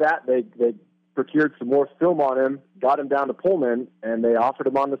after that, they procured some more film on him, got him down to Pullman, and they offered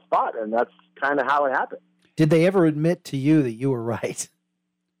him on the spot, and that's kind of how it happened. Did they ever admit to you that you were right?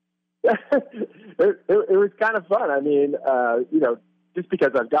 It was kind of fun. I mean, just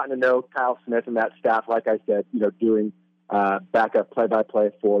because I've gotten to know Kyle Smith and that staff, like I said, doing backup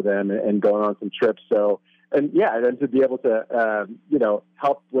play-by-play for them and going on some trips. So then to be able to,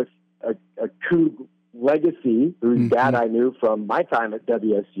 help with a Coug legacy, whose dad I knew from my time at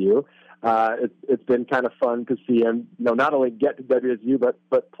WSU. It's been kind of fun to see him, not only get to WSU,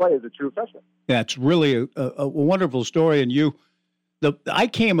 but play as a true freshman. That's really a wonderful story. And I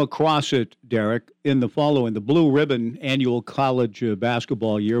came across it, Derek, in the following. The Blue Ribbon Annual College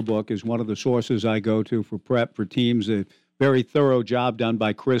Basketball Yearbook is one of the sources I go to for prep for teams. A very thorough job done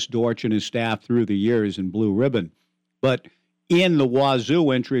by Chris Dortch and his staff through the years in Blue Ribbon. But in the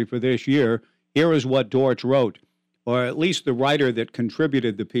Wazoo entry for this year, here is what Dortch wrote, or at least the writer that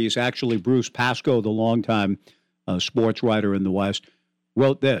contributed the piece, actually Bruce Pascoe, the longtime sports writer in the West,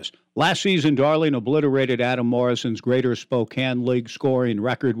 wrote this. Last season, Darling obliterated Adam Morrison's Greater Spokane League scoring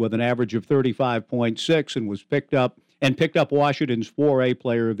record with an average of 35.6 and picked up Washington's 4A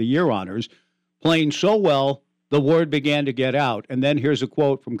Player of the Year honors. Playing so well, the word began to get out. And then here's a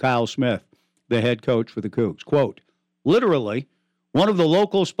quote from Kyle Smith, the head coach for the Cougs. Quote, literally, one of the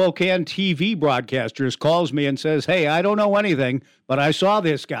local Spokane TV broadcasters calls me and says, hey, I don't know anything, but I saw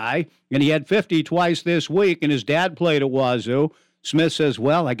this guy, and he had 50 twice this week, and his dad played at Wazoo. Smith says,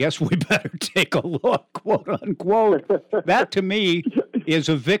 well, I guess we better take a look, quote, unquote. That, to me, is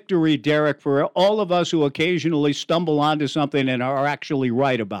a victory, Derek, for all of us who occasionally stumble onto something and are actually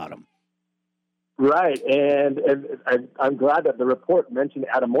right about them. Right, and I'm glad that the report mentioned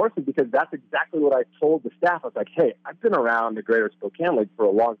Adam Morrison, because that's exactly what I told the staff. I was like, hey, I've been around the Greater Spokane League for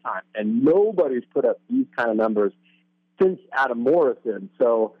a long time, and nobody's put up these kind of numbers since Adam Morrison.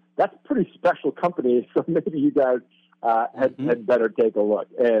 So that's pretty special company, so maybe you guys had better take a look.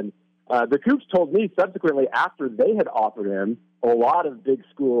 And the Cougs told me subsequently, after they had offered him, a lot of big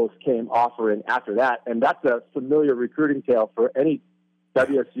schools came offering after that, and that's a familiar recruiting tale for any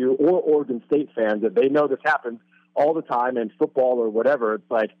WSU or Oregon State fans, that they know this happens all the time in football or whatever.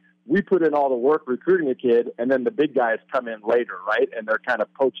 It's like, we put in all the work recruiting a kid, and then the big guys come in later, right? And they're kind of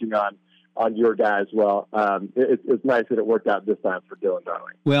poaching on your guys. Well, it's nice that it worked out this time for Dylan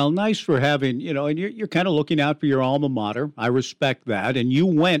Darling. Well, nice for having, and you're kind of looking out for your alma mater. I respect that. And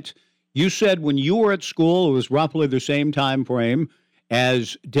you said when you were at school, it was roughly the same time frame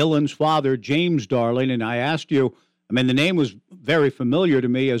as Dylan's father, James Darling. And I asked you, the name was very familiar to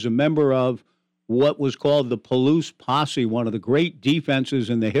me as a member of what was called the Palouse Posse, one of the great defenses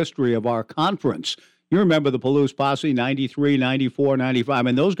in the history of our conference. You remember the Palouse Posse, 93, 94,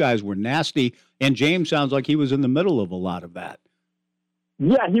 95. Those guys were nasty, and James sounds like he was in the middle of a lot of that.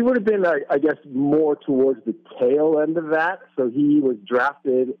 Yeah, he would have been, I guess, more towards the tail end of that. So he was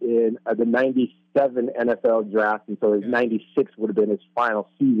drafted in the 97 NFL draft, and so his 96 would have been his final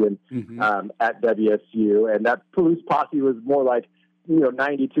season at WSU. And that Palouse Posse was more like,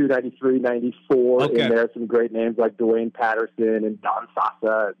 92, 93, 94. Okay. And there are some great names like Dwayne Patterson and Don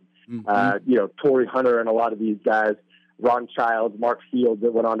Sasa, Torrey Hunter, and a lot of these guys. Ron Childs, Mark Fields,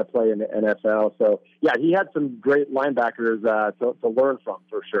 that went on to play in the NFL. So, yeah, he had some great linebackers to learn from,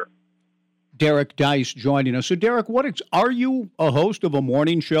 for sure. Derek Deis joining us. So, Derek, are you a host of a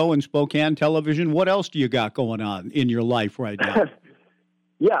morning show in Spokane television? What else do you got going on in your life right now?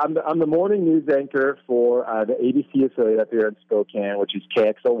 Yeah, I'm the morning news anchor for the ABC affiliate up here in Spokane, which is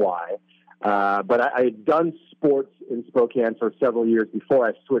KXLY. But I had done sports in Spokane for several years before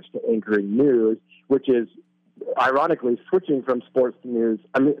I switched to anchoring news, which is, ironically, switching from sports to news.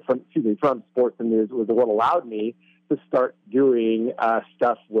 From sports to news was what allowed me to start doing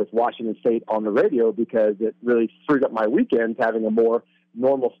stuff with Washington State on the radio, because it really freed up my weekends having a more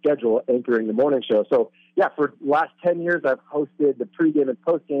normal schedule anchoring the morning show. So, yeah, for the last 10 years, I've hosted the pregame and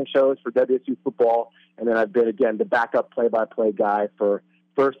postgame shows for WSU football, and then I've been, again, the backup play-by-play guy for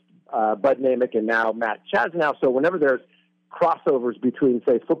first Bud Namick and now Matt Chasnow. So whenever there's crossovers between,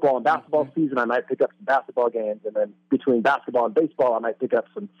 say, football and basketball season, I might pick up some basketball games, and then between basketball and baseball, I might pick up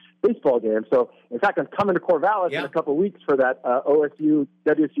some baseball games. So, in fact, I'm coming to Corvallis in a couple of weeks for that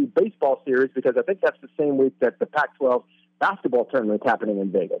OSU-WSU baseball series, because I think that's the same week that the Pac-12 basketball tournament is happening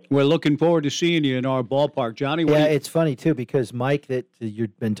in Vegas. We're looking forward to seeing you in our ballpark. Johnny? Yeah, it's funny, too, because Mike, that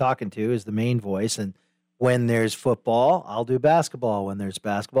you've been talking to, is the main voice, and when there's football, I'll do basketball. When there's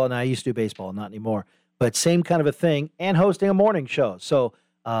basketball, and I used to do baseball, not anymore. But same kind of a thing, and hosting a morning show. So,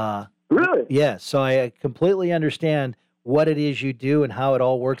 really? Yeah, so I completely understand what it is you do and how it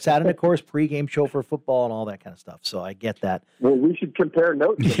all works out. And, of course, pregame show for football and all that kind of stuff. So I get that. Well, we should compare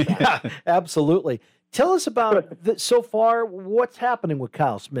notes with that. Yeah, absolutely. Tell us about, so far, what's happening with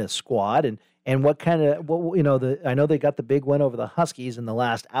Kyle Smith's squad, and what kind of, I know they got the big win over the Huskies in the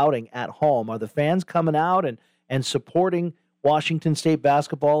last outing at home. Are the fans coming out and supporting Washington State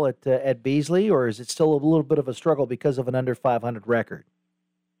basketball at Beasley, or is it still a little bit of a struggle because of an under 500 record?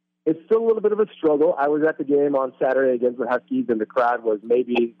 It's still a little bit of a struggle. I was at the game on Saturday against the Huskies, and the crowd was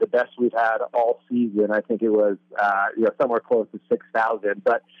maybe the best we've had all season. I think it was somewhere close to 6,000.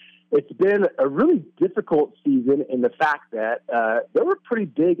 But it's been a really difficult season in the fact that there were pretty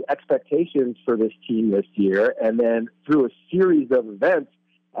big expectations for this team this year. And then through a series of events,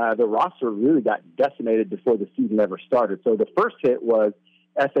 the roster really got decimated before the season ever started. So the first hit was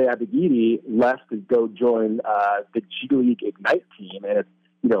S.A. Abigidi left to go join the G League Ignite team. And it's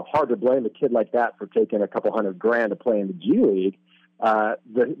hard to blame a kid like that for taking a couple $100,000 to play in the G League.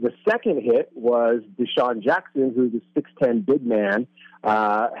 The second hit was Deshaun Jackson, who's a 6'10" big man,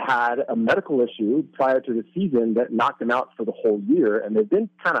 had a medical issue prior to the season that knocked him out for the whole year. And they've been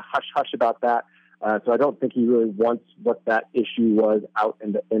kind of hush-hush about that. So I don't think he really wants what that issue was out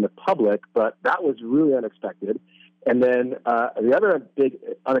in the public, but that was really unexpected. And then the other big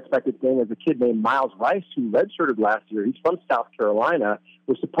unexpected thing is a kid named Miles Rice, who redshirted last year. He's from South Carolina,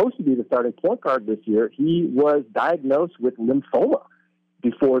 was supposed to be the starting point guard this year. He was diagnosed with lymphoma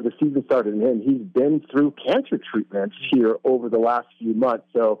before the season started, and he's been through cancer treatments here over the last few months.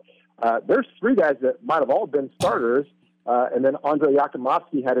 So there's three guys that might have all been starters, and then Andrei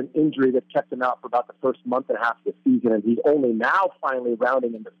Yakimovsky had an injury that kept him out for about the first month and a half of the season, and he's only now finally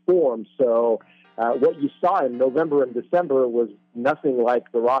rounding into form. So what you saw in November and December was nothing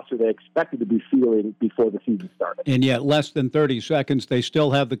like the roster they expected to be feeling before the season started. And yet, less than 30 seconds, they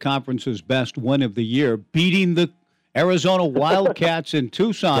still have the conference's best win of the year, beating the Arizona Wildcats in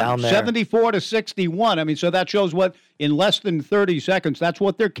Tucson, 74-61. I mean, so that shows what, in less than 30 seconds, that's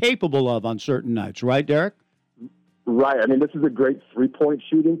what they're capable of on certain nights, right, Derek? Right. I mean, this is a great three-point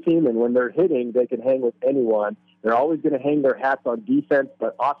shooting team, and when they're hitting, they can hang with anyone. They're always going to hang their hats on defense,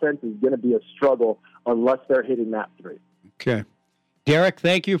 but offense is going to be a struggle unless they're hitting that three. Okay. Derek,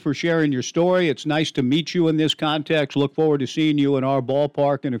 thank you for sharing your story. It's nice to meet you in this context. Look forward to seeing you in our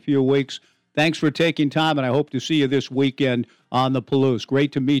ballpark in a few weeks. Thanks for taking time, and I hope to see you this weekend on the Palouse.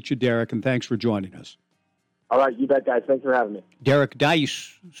 Great to meet you, Derek, and thanks for joining us. All right, you bet, guys. Thanks for having me. Derek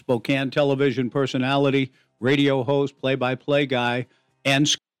Deis, Spokane television personality, radio host, play-by-play guy, and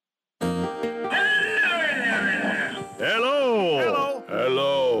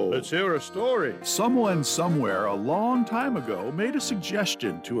Hello. Let's hear a story. Someone somewhere a long time ago made a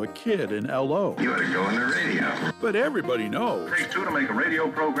suggestion to a kid in L.O. You ought to go on the radio. But everybody knows. Take two to make a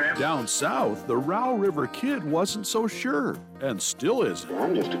radio program. Down south, the Row River Kid wasn't so sure, and still isn't.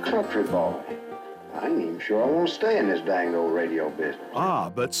 I'm just a country boy. I ain't even sure I want to stay in this dang old radio business.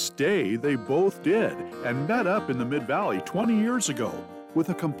 But stay they both did, and met up in the Mid-Valley 20 years ago, with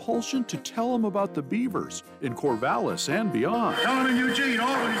a compulsion to tell them about the Beavers in Corvallis and beyond. Tell them in Eugene,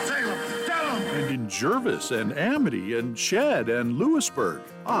 Albany, Salem. Tell them. And in Jervis and Amity and Shed and Lewisburg.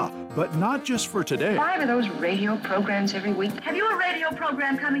 But not just for today. 5 of those radio programs every week. Have you a radio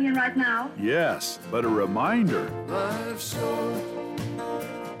program coming in right now? Yes, but a reminder. Life's short.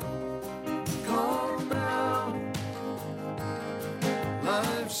 Calm down.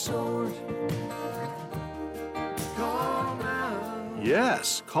 Life's short. Calm down.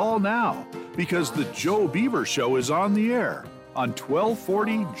 Yes, call now, because the Joe Beaver Show is on the air on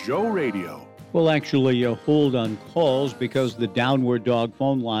 1240 Joe Radio. We'll actually hold on calls because the Downward Dog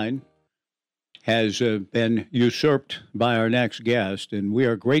phone line has been usurped by our next guest, and we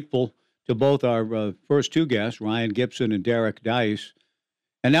are grateful to both our first two guests, Ryan Gipson and Derek Deis,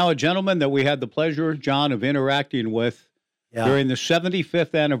 and now a gentleman that we had the pleasure, John, of interacting with during the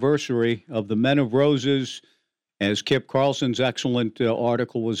 75th anniversary of the Men of Roses, as Kip Carlson's excellent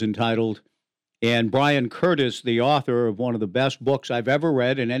article was entitled, and Brian Curtis, the author of one of the best books I've ever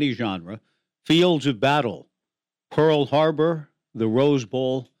read in any genre, Fields of Battle, Pearl Harbor, The Rose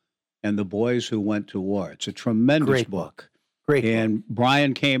Bowl, and The Boys Who Went to War. It's a tremendous book. Great book.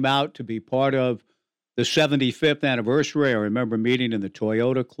 Brian came out to be part of the 75th anniversary. I remember meeting in the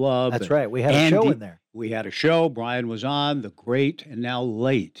Toyota Club. That's right. We had a show in there. We had a show. Brian was on, the great and now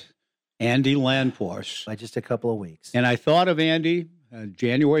late Andy Landforce. By just a couple of weeks. And I thought of Andy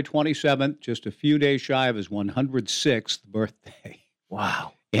January 27th, just a few days shy of his 106th birthday.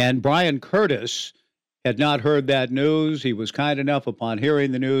 Wow. And Brian Curtis had not heard that news. He was kind enough upon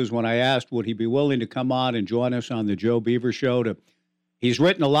hearing the news when I asked would he be willing to come on and join us on the Joe Beaver Show. He's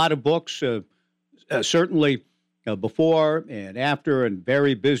written a lot of books, certainly before and after, and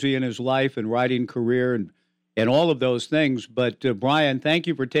very busy in his life and writing career and all of those things. But Brian, thank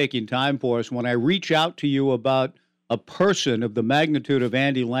you for taking time for us. When I reach out to you about a person of the magnitude of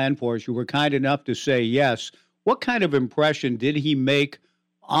Andy Landforce, you were kind enough to say yes. What kind of impression did he make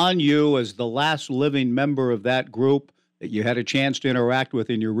on you as the last living member of that group that you had a chance to interact with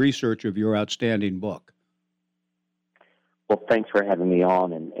in your research of your outstanding book? Well, thanks for having me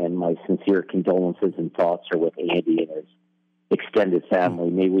on, and my sincere condolences and thoughts are with Andy and his extended family.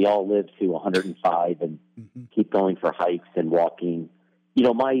 May we all live to 105 and keep going for hikes and walking. You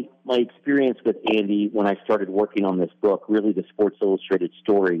know, my experience with Andy when I started working on this book, really the Sports Illustrated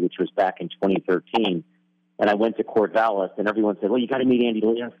story, which was back in 2013, and I went to Corvallis, and everyone said, well, you got to meet Andy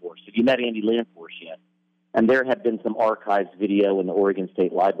Landforth. Have you met Andy Landforth yet? And there had been some archived video in the Oregon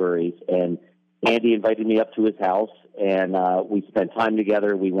State libraries, and Andy invited me up to his house, and we spent time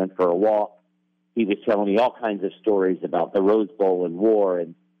together. We went for a walk. He was telling me all kinds of stories about the Rose Bowl and war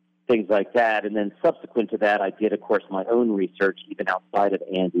and things like that. And then subsequent to that, I did, of course, my own research, even outside of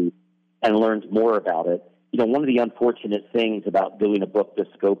Andy, and learned more about it. You know, one of the unfortunate things about doing a book the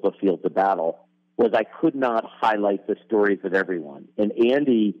scope of Fields of Battle was I could not highlight the stories of everyone. And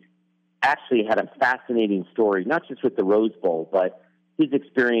Andy actually had a fascinating story, not just with the Rose Bowl, but his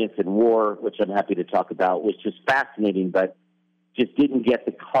experience in war, which I'm happy to talk about, was just fascinating, but just didn't get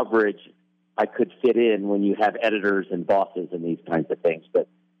the coverage I could fit in when you have editors and bosses and these kinds of things. But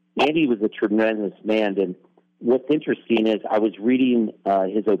Andy was a tremendous man, and what's interesting is I was reading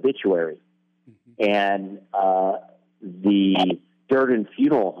his obituary, and the Durden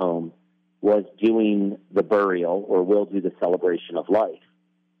Funeral Home was doing the burial, or will do the celebration of life.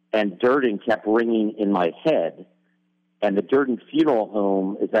 And Durden kept ringing in my head, and the Durden Funeral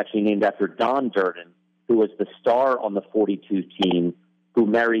Home is actually named after Don Durden, who was the star on the 42 team, who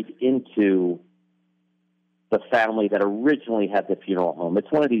married into the family that originally had the funeral home.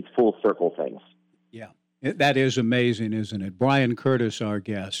 It's one of these full circle things. Yeah, that is amazing, isn't it? Brian Curtis, our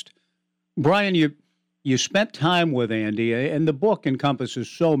guest. Brian, you spent time with Andy, and the book encompasses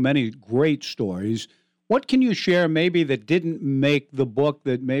so many great stories. What can you share maybe that didn't make the book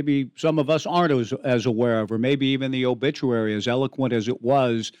that maybe some of us aren't as aware of, or maybe even the obituary, as eloquent as it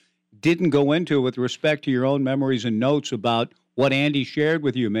was, didn't go into with respect to your own memories and notes about what Andy shared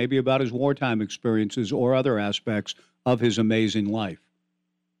with you, maybe about his wartime experiences or other aspects of his amazing life?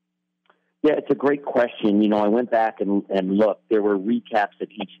 Yeah, it's a great question. You know, I went back and looked. There were recaps of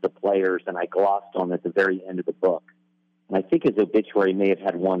each of the players, and I glossed on at the very end of the book. And I think his obituary may have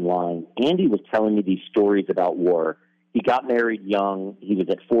had one line. Andy was telling me these stories about war. He got married young. He was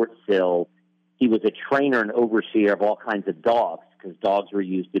at Fort Sill. He was a trainer and overseer of all kinds of dogs, because dogs were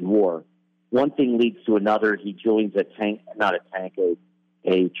used in war. One thing leads to another. He joins a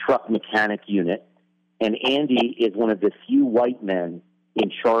truck mechanic unit. And Andy is one of the few white men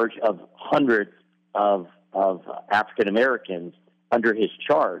in charge of hundreds of African Americans under his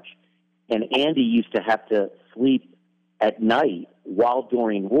charge. And Andy used to have to sleep at night while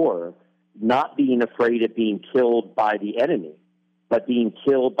during war, not being afraid of being killed by the enemy, but being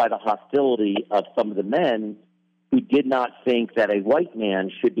killed by the hostility of some of the men who did not think that a white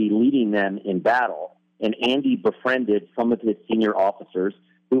man should be leading them in battle. And Andy befriended some of his senior officers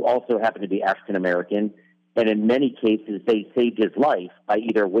who also happened to be African American. And in many cases, they saved his life by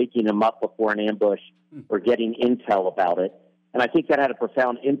either waking him up before an ambush or getting intel about it. And I think that had a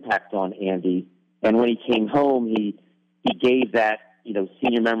profound impact on Andy. And when he came home, he gave that,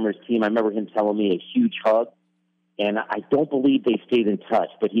 senior member of his team, I remember him telling me, a huge hug. And I don't believe they stayed in touch,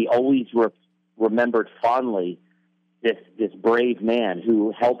 but he always remembered fondly this brave man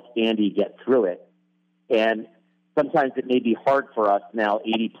who helped Andy get through it. And sometimes it may be hard for us now,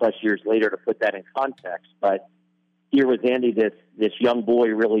 80-plus years later, to put that in context. But here was Andy, this young boy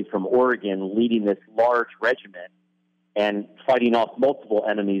really from Oregon, leading this large regiment and fighting off multiple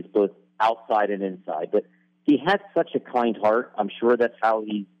enemies, both outside and inside. But he had such a kind heart. I'm sure that's how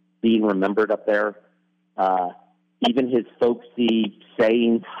he's being remembered up there. Even his folksy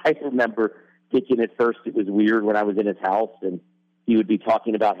sayings, I remember thinking at first it was weird when I was in his house, and he would be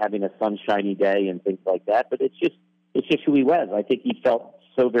talking about having a sunshiny day and things like that. But it's just who he was. I think he felt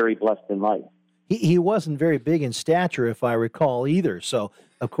so very blessed in life. He wasn't very big in stature, if I recall, either. So,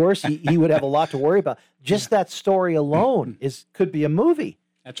 of course, he would have a lot to worry about. Just that story alone could be a movie.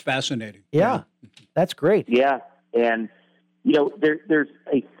 That's fascinating. Yeah, that's great. Yeah, and, there's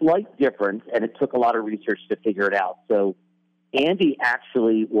a slight difference, and it took a lot of research to figure it out. So Andy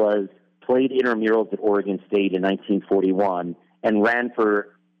actually played intramurals at Oregon State in 1941 and ran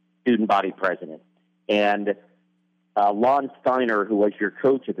for student body president. And Lon Steiner, who was your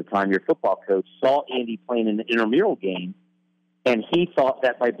coach at the time, your football coach, saw Andy playing in the intramural game, and he thought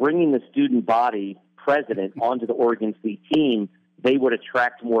that by bringing the student body president onto the Oregon State team, they would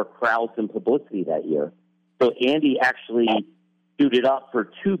attract more crowds and publicity that year. So Andy actually suited up for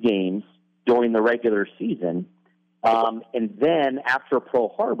 2 games during the regular season. And then after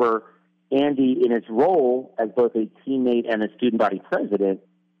Pearl Harbor, Andy, in his role as both a teammate and a student body president,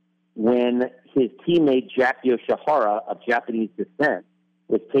 when his teammate Jack Yoshihara of Japanese descent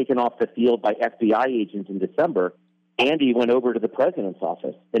was taken off the field by FBI agents in December, Andy went over to the president's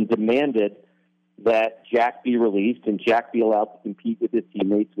office and demanded that Jack be released and Jack be allowed to compete with his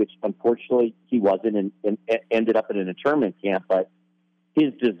teammates, which unfortunately he wasn't, and ended up in an internment camp. But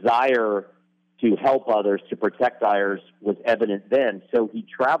his desire to help others, to protect others, was evident then. So he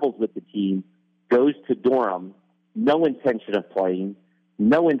travels with the team, goes to Durham, no intention of playing,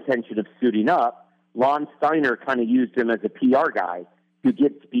 no intention of suiting up. Lon Steiner kind of used him as a PR guy to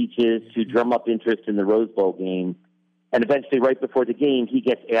give speeches, to drum up interest in the Rose Bowl game. And eventually, right before the game, he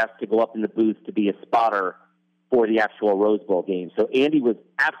gets asked to go up in the booth to be a spotter for the actual Rose Bowl game. So Andy was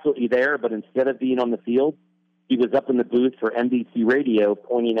absolutely there, but instead of being on the field, he was up in the booth for NBC Radio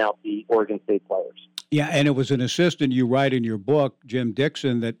pointing out the Oregon State players. Yeah, and it was an assistant, you write in your book, Jim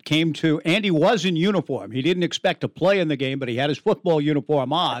Dixon, that came to, Andy was in uniform. He didn't expect to play in the game, but he had his football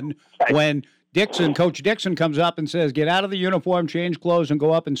uniform on when Coach Dixon comes up and says, get out of the uniform, change clothes, and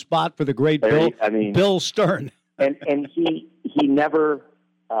go up and spot for the great Bill Stern. And he never,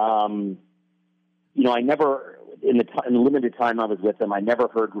 I never, in the limited time I was with him, I never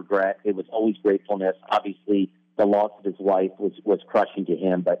heard regret. It was always gratefulness. Obviously, the loss of his wife was crushing to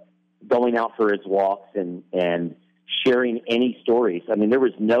him, but going out for his walks and sharing any stories. I mean, there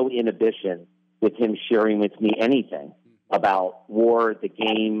was no inhibition with him sharing with me anything about war, the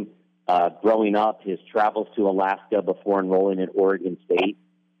game, growing up, his travels to Alaska before enrolling at Oregon State.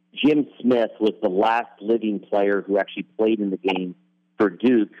 Jim Smith was the last living player who actually played in the game for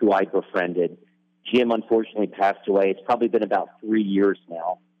Duke, who I befriended. Jim unfortunately passed away. It's probably been about 3 years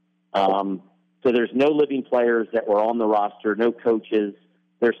now. So there's no living players that were on the roster, no coaches.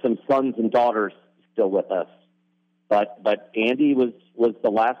 There's some sons and daughters still with us. But Andy was the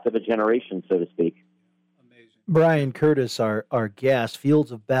last of a generation, so to speak. Brian Curtis, our guest.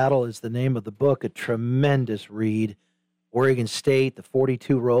 Fields of Battle is the name of the book, a tremendous read. Oregon State, the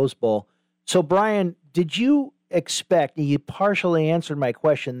 42 Rose Bowl. So, Brian, did you expect, you partially answered my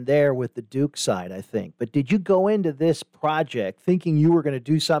question there with the Duke side, I think, but did you go into this project thinking you were going to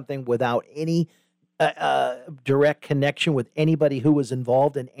do something without any direct connection with anybody who was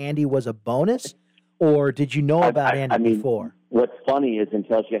involved and Andy was a bonus? Or did you know about Andy before? What's funny is, and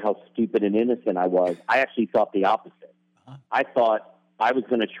tells you how stupid and innocent I was, I actually thought the opposite. I thought I was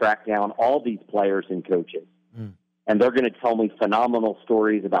going to track down all these players and coaches. And they're going to tell me phenomenal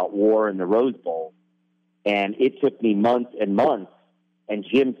stories about war and the Rose Bowl. And it took me months and months. And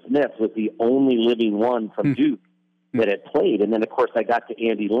Jim Smith was the only living one from Duke that had played. And then, of course, I got to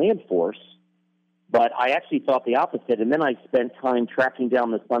Andy Landforce. But I actually thought the opposite. And then I spent time tracking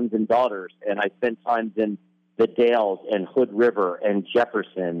down the sons and daughters. And I spent time in the Dales and Hood River and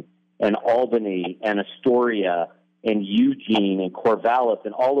Jefferson and Albany and Astoria and Eugene and Corvallis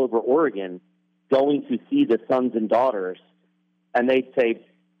and all over Oregon, going to see the sons and daughters, and they'd say,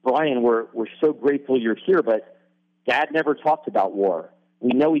 Brian, we're so grateful you're here, but Dad never talked about war.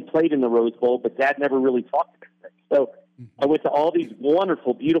 We know he played in the Rose Bowl, but Dad never really talked about it. So I went to all these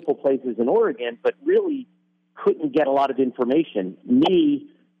wonderful, beautiful places in Oregon, but really couldn't get a lot of information. Me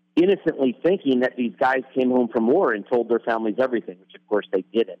innocently thinking that these guys came home from war and told their families everything, which of course they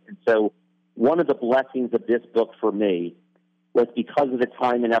didn't. And so one of the blessings of this book for me was because of the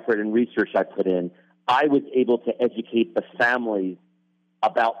time and effort and research I put in, I was able to educate the families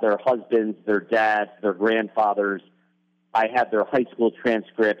about their husbands, their dads, their grandfathers. I had their high school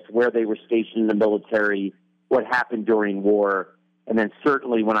transcripts, where they were stationed in the military, what happened during war. And then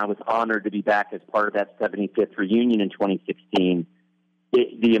certainly when I was honored to be back as part of that 75th reunion in 2016,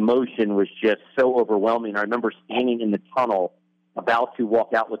 the emotion was just so overwhelming. I remember standing in the tunnel about to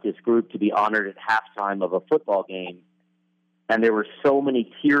walk out with this group to be honored at halftime of a football game. And there were so many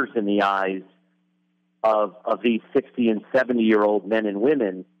tears in the eyes of these 60 and 70-year-old men and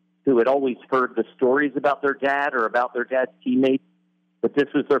women who had always heard the stories about their dad or about their dad's teammates, but this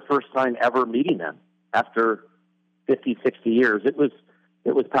was their first time ever meeting them after 50, 60 years. It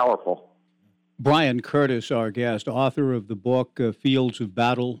was powerful. Brian Curtis, our guest, author of the book Fields of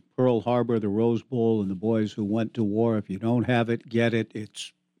Battle, Pearl Harbor, the Rose Bowl, and the Boys Who Went to War. If you don't have it, get it.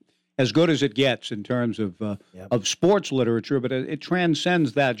 It's as good as it gets in terms of sports literature, but it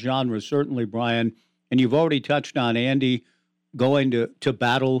transcends that genre, certainly, Brian. And you've already touched on Andy going to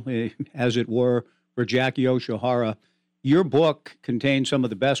battle, as it were, for Jack Yoshihara. Your book contains some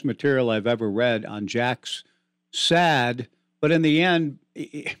of the best material I've ever read on Jack's sad, but in the end,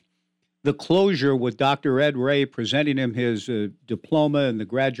 the closure with Dr. Ed Ray presenting him his diploma and the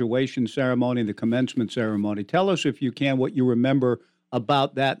graduation ceremony and the commencement ceremony. Tell us, if you can, what you remember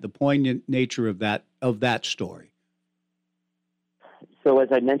about that, the poignant nature of that story. So as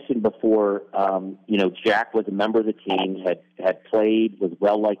I mentioned before, Jack was a member of the team, had played, was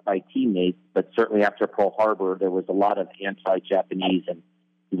well-liked by teammates, but certainly after Pearl Harbor, there was a lot of anti-Japanese and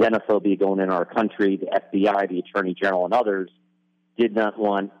xenophobia going in our country. The FBI, the Attorney General, and others did not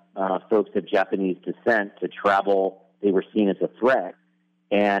want folks of Japanese descent to travel. They were seen as a threat.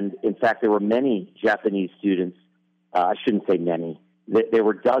 And, in fact, there were many Japanese students, I shouldn't say many, there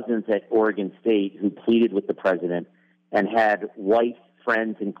were dozens at Oregon State who pleaded with the president and had white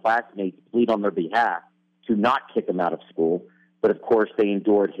friends and classmates plead on their behalf to not kick them out of school. But, of course, they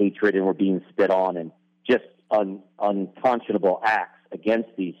endured hatred and were being spit on and just unconscionable acts against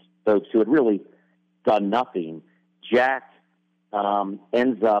these folks who had really done nothing. Jack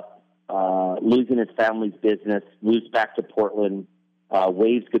ends up losing his family's business, moves back to Portland,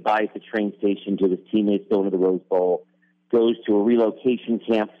 waves goodbye at the train station to his teammates going to the Rose Bowl, goes to a relocation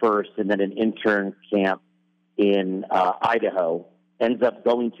camp first and then an intern camp in Idaho, ends up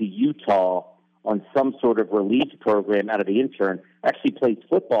going to Utah on some sort of release program out of the intern, actually plays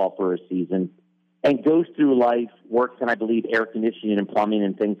football for a season, and goes through life, works in, I believe, air conditioning and plumbing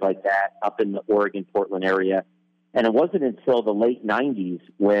and things like that up in the Oregon, Portland area. And it wasn't until the late 90s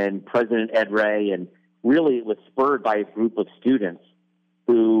when President Ed Ray, and really it was spurred by a group of students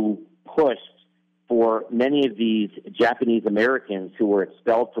who pushed for many of these Japanese Americans who were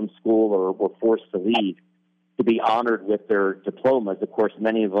expelled from school or were forced to leave to be honored with their diplomas. Of course,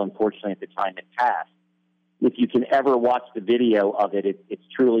 many of them, unfortunately, at the time had passed. If you can ever watch the video of it, it's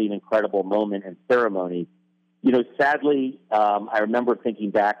truly an incredible moment and ceremony. Sadly, I remember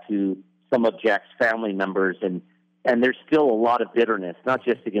thinking back to some of Jack's family members, and there's still a lot of bitterness, not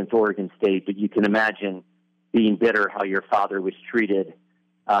just against Oregon State, but you can imagine being bitter how your father was treated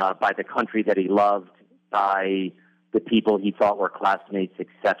by the country that he loved, by the people he thought were classmates,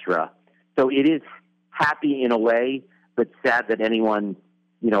 etc. So it is happy in a way, but sad that anyone,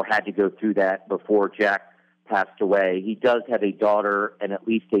 had to go through that before Jack passed away. He does have a daughter and at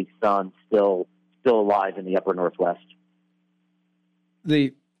least a son still alive in the upper Northwest.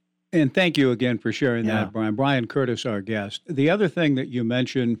 And thank you again for sharing that, Brian. Brian Curtis, our guest. The other thing that you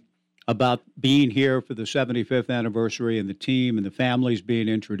mentioned about being here for the 75th anniversary and the team and the families being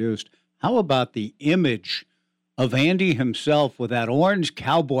introduced, how about the image of Andy himself with that orange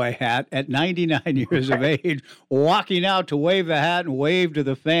cowboy hat at 99 years of age, walking out to wave the hat and wave to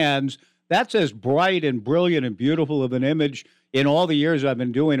the fans? That's as bright and brilliant and beautiful of an image in all the years I've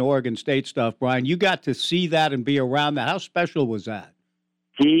been doing Oregon State stuff, Brian. You got to see that and be around that. How special was that?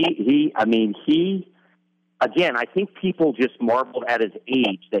 Again, I think people just marveled at his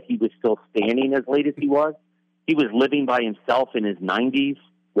age that he was still standing as late as he was. He was living by himself in his 90s,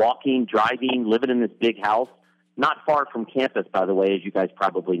 walking, driving, living in this big house, not far from campus, by the way, as you guys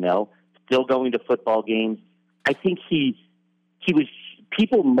probably know, still going to football games. I think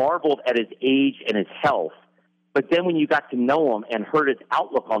people marveled at his age and his health, but then when you got to know him and heard his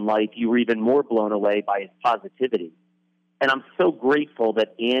outlook on life, you were even more blown away by his positivity. And I'm so grateful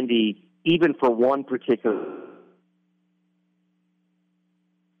that Andy, even for one particular,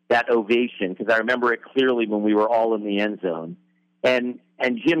 that ovation, because I remember it clearly when we were all in the end zone. And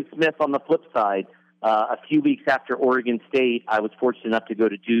Jim Smith on the flip side, a few weeks after Oregon State, I was fortunate enough to go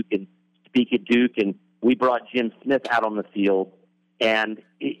to Duke and speak at Duke, and we brought Jim Smith out on the field, and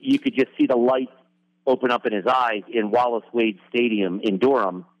you could just see the light open up in his eyes in Wallace Wade Stadium in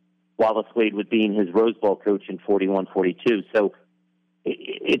Durham. Wallace Wade was being his Rose Bowl coach in 41-42. So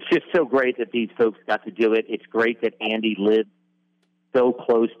it's just so great that these folks got to do it. It's great that Andy lived so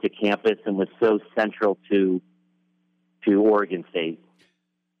close to campus and was so central to Oregon State.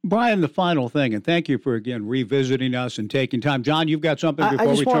 Brian, the final thing, and thank you for, again, revisiting us and taking time. John, you've got something before I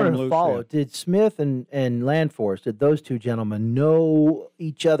just we turn wanted loose. To follow. Yeah. Did Smith and Landforce, did those two gentlemen know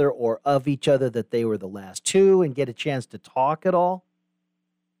each other or of each other, that they were the last two, and get a chance to talk at all?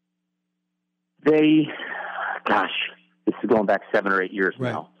 This is going back 7 or 8 years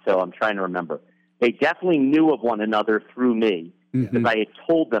now, so I'm trying to remember. They definitely knew of one another through me, because I had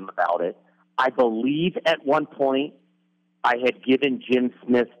told them about it. I believe at one point I had given Jim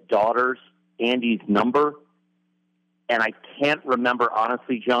Smith's daughters Andy's number, and I can't remember,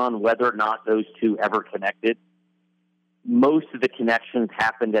 honestly, John, whether or not those two ever connected. Most of the connections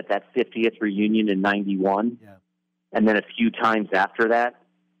happened at that 50th reunion in 91, and then a few times after that.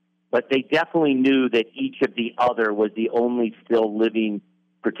 But they definitely knew that each of the other was the only still living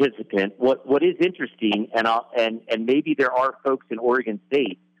participant. What is interesting, and maybe there are folks in Oregon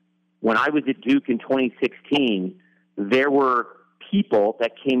State, when I was at Duke in 2016, there were people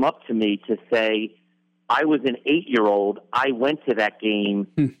that came up to me to say, I was an 8-year-old. I went to that game.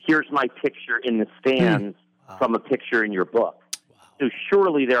 Here's my picture in the stands from a picture in your book. Wow. So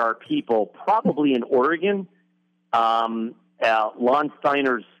surely there are people, probably in Oregon, Lon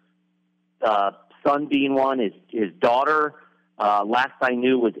Steiner's son being one, his daughter, last I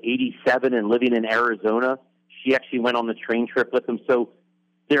knew, was 87 and living in Arizona. She actually went on the train trip with him. So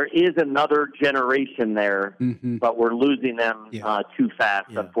there is another generation there, but we're losing them too fast,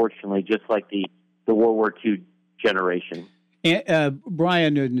 unfortunately, just like the World War II generation.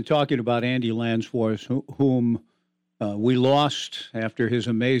 Brian, talking about Andy Lansforce, whom we lost after his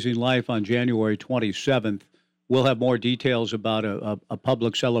amazing life on January 27th. We'll have more details about a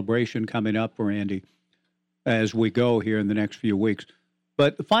public celebration coming up for Andy as we go here in the next few weeks.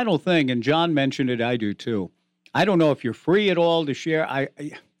 But the final thing, and John mentioned it, I do too. I don't know if you're free at all to share.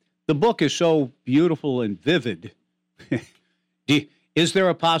 The book is so beautiful and vivid. Is there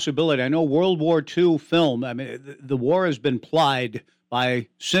a possibility? I know World War II film, I mean, the war has been plied by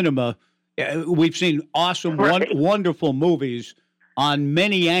cinema. We've seen awesome, wonderful movies on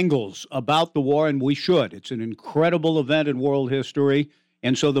many angles about the war, and we should. It's an incredible event in world history.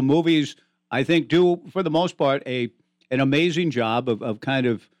 And so the movies, I think, do, for the most part, an amazing job of kind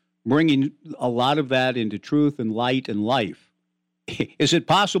of bringing a lot of that into truth and light and life. Is it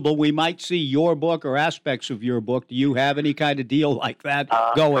possible we might see your book or aspects of your book? Do you have any kind of deal like that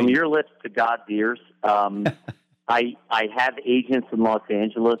going? From your lips to God's ears. I have agents in Los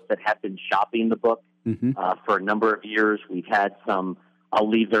Angeles that have been shopping the book for a number of years. We've had some, I'll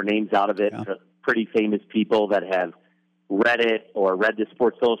leave their names out of it, pretty famous people that have read it or read the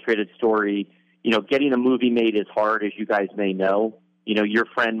Sports Illustrated story. You know, getting a movie made is hard, as you guys may know. You know, your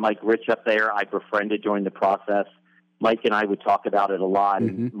friend Mike Rich up there, I befriended during the process. Mike and I would talk about it a lot,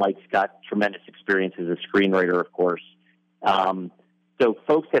 and Mike's got tremendous experience as a screenwriter, of course. So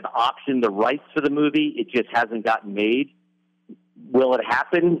folks have optioned the rights for the movie. It just hasn't gotten made. Will it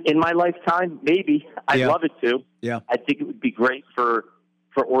happen in my lifetime? Maybe. I'd love it to. Yeah. I think it would be great for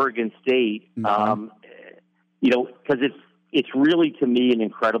Oregon State. You know, because it's really, to me, an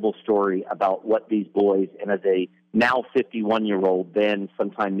incredible story about what these boys, and as a now 51-year-old, then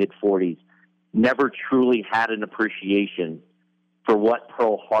sometime mid-40s, never truly had an appreciation for what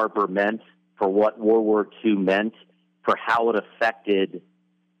Pearl Harbor meant, for what World War II meant, for how it affected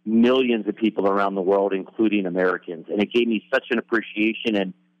millions of people around the world, including Americans. And it gave me such an appreciation.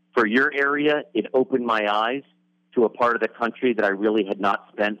 And for your area, it opened my eyes to a part of the country that I really had not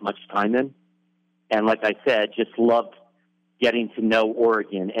spent much time in. And like I said, just loved getting to know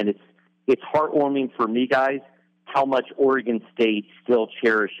Oregon. And it's heartwarming for me, guys, how much Oregon State still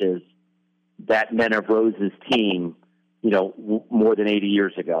cherishes that Men of Rose's team, you know, more than 80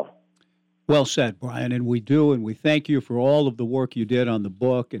 years ago. Well said, Brian, and we do, and we thank you for all of the work you did on the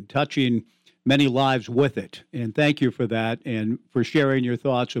book and touching many lives with it. And thank you for that and for sharing your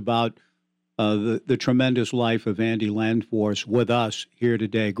thoughts about the tremendous life of Andy Lansforce with us here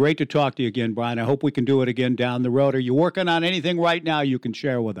today. Great to talk to you again, Brian. I hope we can do it again down the road. Are you working on anything right now you can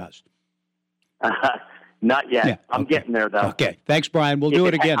share with us? Not yet. Yeah, I'm getting there, though. Okay. Thanks, Brian. We'll do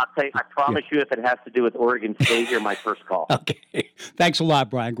it again. I'll tell you, I promise you, if it has to do with Oregon State, you're my first call. Okay. Thanks a lot,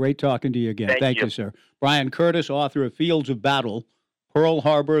 Brian. Great talking to you again. Thank you, sir. Brian Curtis, author of Fields of Battle, Pearl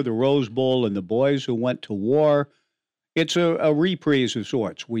Harbor, the Rose Bowl, and the Boys Who Went to War. It's a reprise of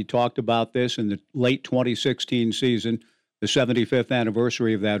sorts. We talked about this in the late 2016 season, the 75th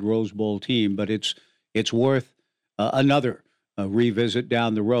anniversary of that Rose Bowl team, but it's worth another revisit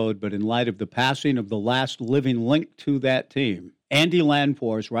down the road. But in light of the passing of the last living link to that team, Andy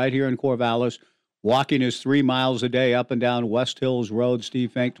Lansforce, right here in Corvallis, walking his 3 miles a day up and down West Hills Road.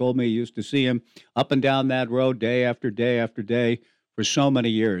 Steve Fink told me he used to see him up and down that road day after day after day for so many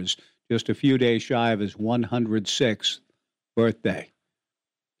years, just a few days shy of his 106th birthday.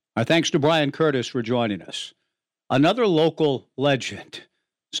 Our thanks to Brian Curtis for joining us. Another local legend,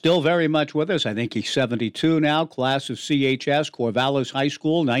 still very much with us. I think he's 72 now, class of CHS, Corvallis High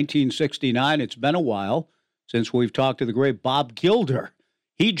School, 1969. It's been a while since we've talked to the great Bob Gilder.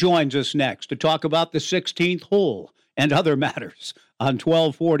 He joins us next to talk about the 16th hole and other matters on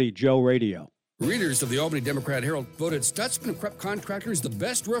 1240 Joe Radio. Readers of the Albany Democrat-Herald voted Stutzman & Krupp Contractors the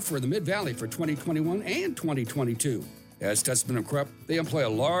best roofer in the Mid-Valley for 2021 and 2022. As Stutzman & Krupp, they employ a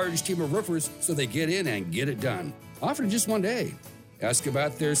large team of roofers so they get in and get it done, often in just one day. Ask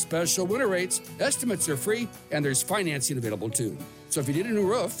about their special winter rates. Estimates are free, and there's financing available too. So if you need a new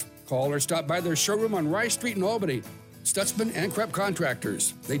roof, call or stop by their showroom on Rice Street in Albany. Stutzman & Krupp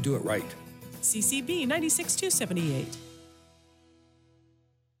Contractors. They do it right. CCB 96278.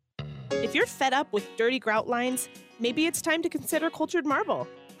 If you're fed up with dirty grout lines, maybe it's time to consider cultured marble.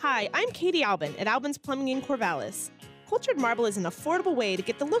 Hi, I'm Katie Albin at Albin's Plumbing in Corvallis. Cultured marble is an affordable way to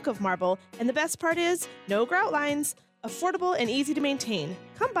get the look of marble, and the best part is, no grout lines. Affordable and easy to maintain.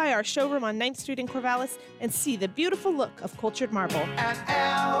 Come by our showroom on 9th Street in Corvallis and see the beautiful look of cultured marble. At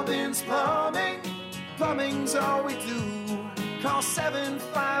Albin's Plumbing, plumbing's all we do. Call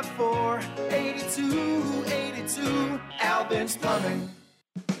 754-8282. Albin's Plumbing.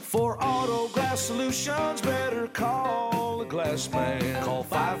 For auto glass solutions, better call the glass man. Call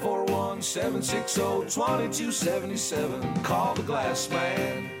 541-760-2277. Call the glass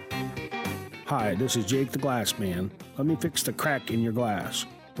man. Hi, this is Jake the Glass Man. Let me fix the crack in your glass.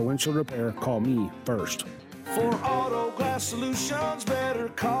 For windshield repair, call me first. For auto glass solutions, better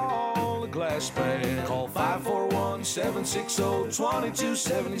call the glass man. Call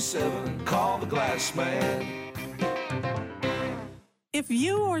 541-760-2277. Call the glass man. If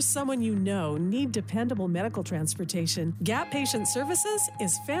you or someone you know need dependable medical transportation, Gap Patient Services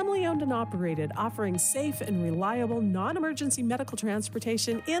is family-owned and operated, offering safe and reliable non-emergency medical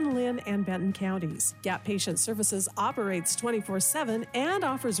transportation in Lynn and Benton counties. Gap Patient Services operates 24/7 and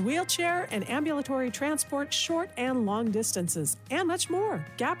offers wheelchair and ambulatory transport short and long distances, and much more.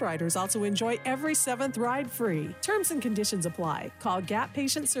 Gap riders also enjoy every 7th ride free. Terms and conditions apply. Call Gap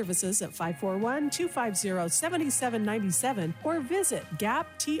Patient Services at 541-250-7797 or visit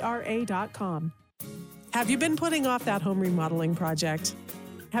gaptra.com. Have you been putting off that home remodeling project?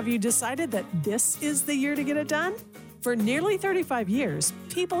 Have you decided that this is the year to get it done? For nearly 35 years,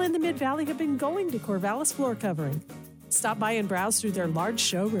 people in the Mid-Valley have been going to Corvallis Floor Covering. Stop by and browse through their large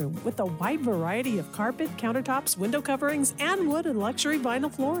showroom with a wide variety of carpet, countertops, window coverings, and wood and luxury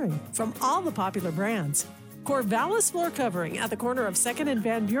vinyl flooring from all the popular brands. Corvallis Floor Covering at the corner of 2nd and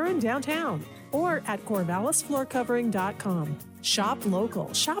Van Buren downtown, or at corvallisfloorcovering.com. Shop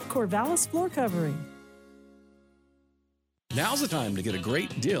local. Shop Corvallis Floor Covering. Now's the time to get a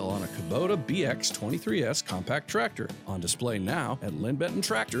great deal on a Kubota BX23S compact tractor. On display now at Lynn Benton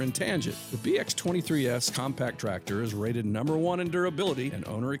Tractor in Tangent. The BX23S compact tractor is rated #1 in durability and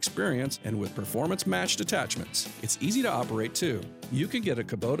owner experience and with performance-matched attachments. It's easy to operate too. You can get a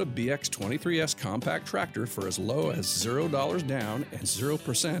Kubota BX23S compact tractor for as low as $0 down and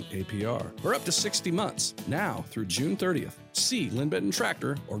 0% APR, or up to 60 months, now through June 30th. See Lynn Benton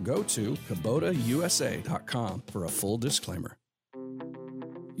Tractor or go to KubotaUSA.com for a full disclaimer.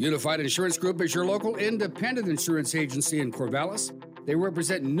 Unified Insurance Group is your local independent insurance agency in Corvallis. They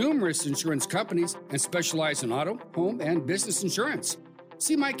represent numerous insurance companies and specialize in auto, home, and business insurance.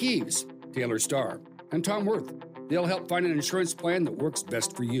 See Mike Eves, Taylor Starr, and Tom Worth. They'll help find an insurance plan that works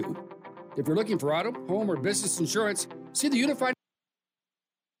best for you. If you're looking for auto, home, or business insurance, see the Unified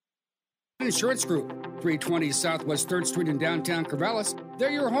Insurance Group, 320 Southwest 3rd Street in downtown Corvallis.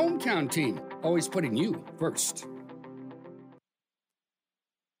 They're your hometown team, always putting you first.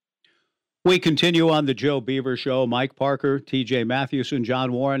 We continue on the Joe Beaver Show. Mike Parker, TJ Mathewson,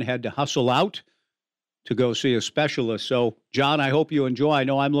 John Warren had to hustle out to go see a specialist. So, John, I hope you enjoy. I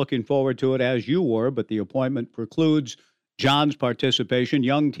know I'm looking forward to it as you were, but the appointment precludes John's participation.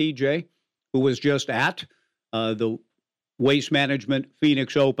 Young TJ, who was just at the Waste Management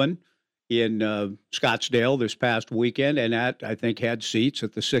Phoenix Open in Scottsdale this past weekend, and I think, had seats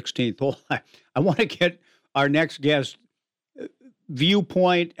at the 16th hole. I want to get our next guest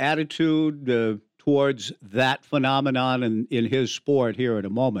viewpoint, attitude towards that phenomenon in his sport here in a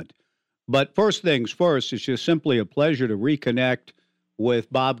moment. But first things first, it's just simply a pleasure to reconnect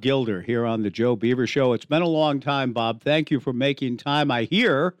with Bob Gilder here on the Joe Beaver Show. It's been a long time, Bob. Thank you for making time. I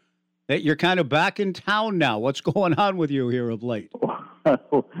hear that you're kind of back in town now. What's going on with you here of late?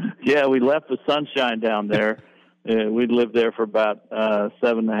 Yeah, we left the sunshine down there. We'd lived there for about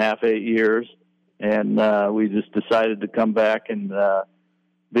 7.5, 8 years, and we just decided to come back and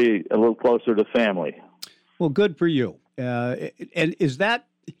be a little closer to family. Well, good for you. And is that,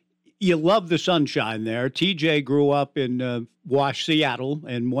 you love the sunshine there. TJ grew up in Seattle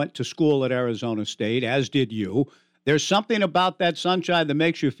and went to school at Arizona State, as did you. There's something about that sunshine that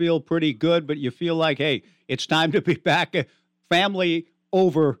makes you feel pretty good, but you feel like, hey, it's time to be back, family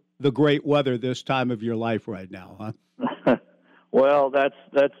over the great weather this time of your life right now, huh? Well, that's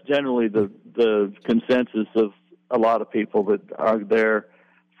generally the consensus of a lot of people that are there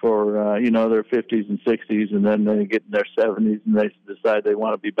for their 50s and 60s, and then they get in their 70s and they decide they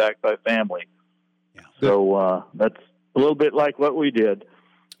want to be back by family. Yeah. So that's a little bit like what we did.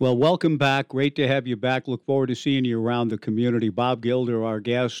 Well, welcome back. Great to have you back. Look forward to seeing you around the community. Bob Gilder, our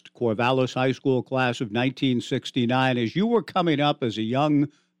guest, Corvallis High School class of 1969. As you were coming up as a young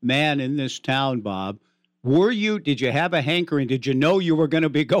man in this town, Bob, did you have a hankering? Did you know you were going to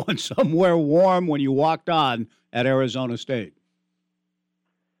be going somewhere warm when you walked on at Arizona State?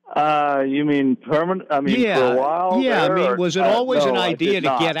 You mean permanent? I mean, for a while? Yeah, there, was it always an idea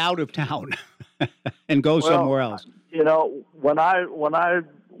to get out of town and go somewhere else? you know, when I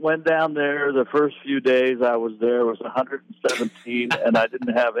went down there, the first few days I was there, it was 117, and I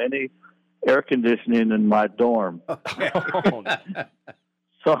didn't have any air conditioning in my dorm.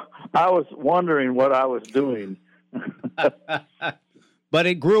 So I was wondering what I was doing. But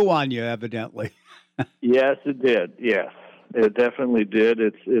it grew on you, evidently. Yes, it did. Yes, it definitely did.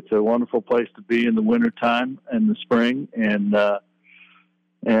 It's a wonderful place to be in the wintertime and the spring, and the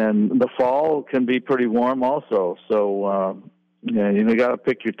fall can be pretty warm also. So, you got to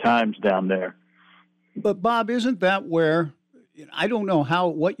pick your times down there. But Bob, isn't that where, I don't know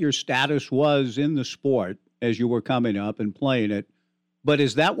what your status was in the sport as you were coming up and playing it, but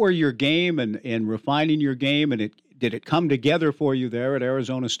is that where your game and refining your game, and did it come together for you there at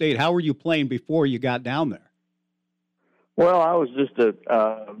Arizona State? How were you playing before you got down there? Well, I was just a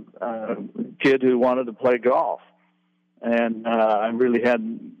kid who wanted to play golf, and I really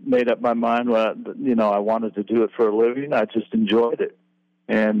hadn't made up my mind I wanted to do it for a living. I just enjoyed it,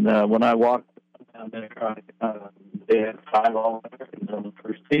 and when I walked down there, they had 5 All-Americans on the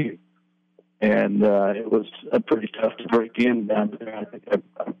first team, and it was pretty tough to break in down there. I think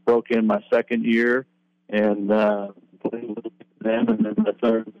I broke in my second year, and played a little bit then, and then the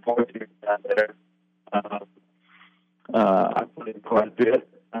third and fourth year down there. I played quite a bit.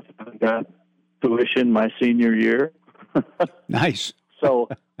 I got tuition my senior year. Nice. So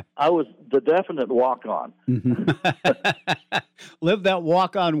I was the definite walk-on. Lived that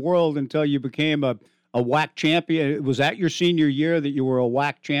walk-on world until you became a WAC champion. Was that your senior year that you were a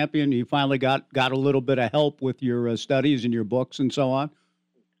WAC champion? You finally got a little bit of help with your studies and your books and so on?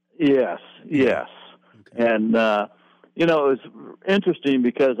 Yes. Okay. And, it was interesting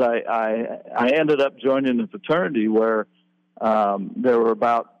because I ended up joining a fraternity where there were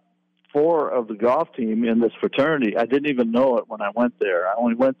about 4 of the golf team in this fraternity. I didn't even know it when I went there. I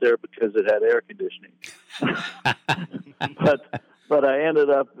only went there because it had air conditioning. But I ended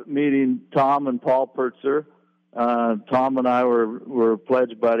up meeting Tom and Paul Pertzer. Tom and I were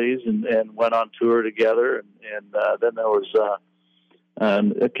pledge buddies and went on tour together. And then there was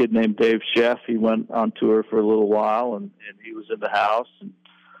a kid named Dave Sheff. He went on tour for a little while, and he was in the house. And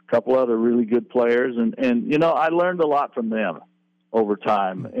a couple other really good players. And I learned a lot from them over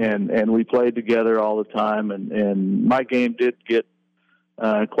time. And we played together all the time. And my game did get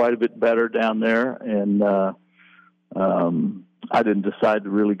quite a bit better down there. And I didn't decide to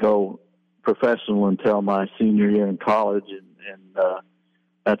really go professional until my senior year in college, and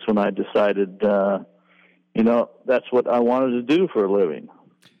that's when I decided, that's what I wanted to do for a living.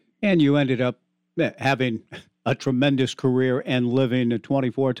 And you ended up having a tremendous career and living a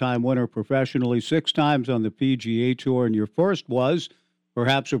 24-time winner professionally, 6 times on the PGA Tour, and your first was,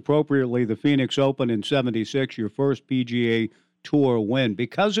 perhaps appropriately, the Phoenix Open in '76, your first PGA Tour win.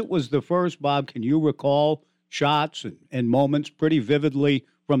 Because it was the first, Bob, can you recall shots and moments pretty vividly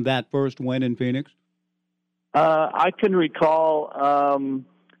from that first win in Phoenix? I can recall.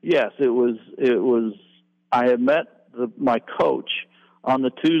 Yes, it was. I had met my coach on the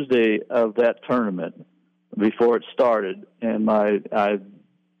Tuesday of that tournament before it started, and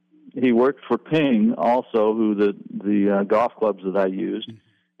he worked for Ping also, who the golf clubs that I used,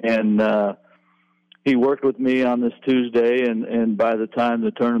 and he worked with me on this Tuesday, and by the time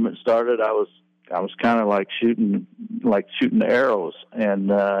the tournament started, I was kind of like shooting arrows, and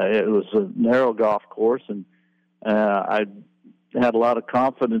it was a narrow golf course, and I had a lot of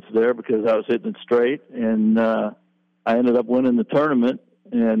confidence there because I was hitting it straight, and I ended up winning the tournament.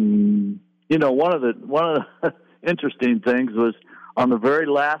 And one of the interesting things was on the very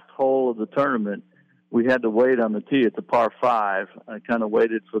last hole of the tournament, we had to wait on the tee. It's a par 5. I kind of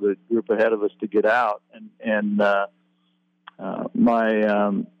waited for the group ahead of us to get out, and when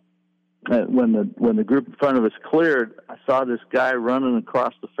the group in front of us cleared, I saw this guy running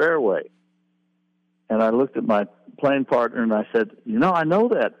across the fairway, and I looked at my playing partner and I said, I know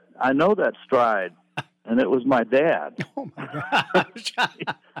that stride, and it was my dad. Oh my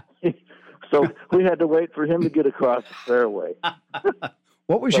gosh! So we had to wait for him to get across the fairway.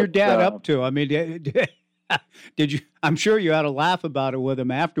 What was your dad up to? I mean, did you? I'm sure you had a laugh about it with him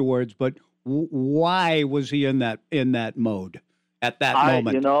afterwards, but why was he in that mode at that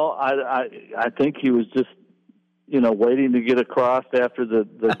moment? I think he was just, waiting to get across after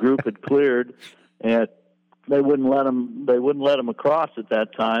the group had cleared, and they wouldn't let him across at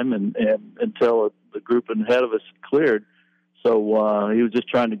that time, and until the group ahead of us cleared. So he was just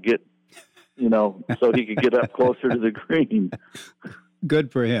trying to get, so he could get up closer to the green.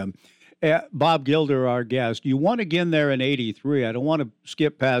 Good for him. Bob Gilder, our guest. You won again there in '83. I don't want to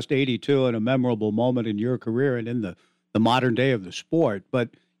skip past '82 and a memorable moment in your career and in the modern day of the sport, but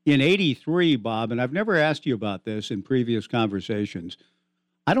in '83, Bob, and I've never asked you about this in previous conversations.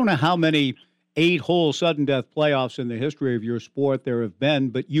 I don't know how many 8-hole sudden death playoffs in the history of your sport there have been,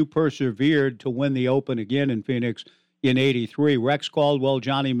 but you persevered to win the Open again in Phoenix in '83. Rex Caldwell,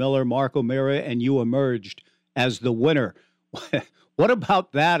 Johnny Miller, Mark O'Meara, and you emerged as the winner. What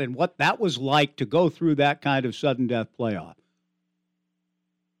about that and what that was like to go through that kind of sudden death playoff?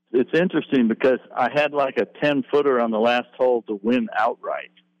 It's interesting because I had like a 10-footer on the last hole to win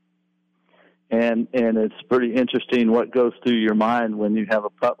outright. And it's pretty interesting what goes through your mind when you have a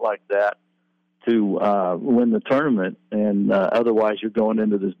putt like that to win the tournament, and otherwise you're going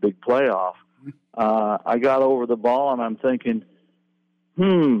into this big playoff. I got over the ball, and I'm thinking,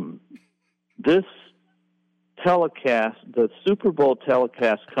 this telecast, the Super Bowl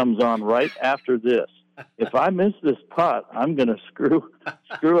telecast comes on right after this. If I miss this putt, I'm going to screw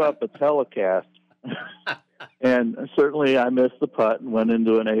up a telecast. And certainly I missed the putt and went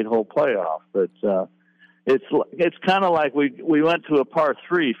into an 8-hole playoff. But it's kind of like we went to a par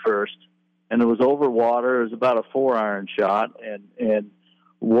 3 first, and it was over water. It was about a 4-iron shot, and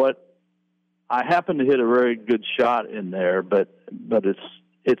what I happened to hit a very good shot in there, but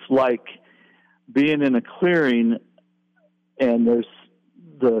it's like being in a clearing, and there's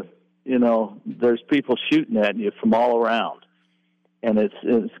people shooting at you from all around, and it's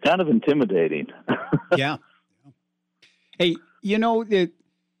kind of intimidating. Yeah. Hey,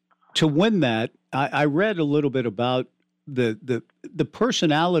 to win that, I read a little bit about the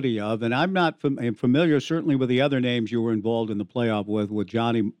personality of, and I'm not familiar certainly with the other names you were involved in the playoff with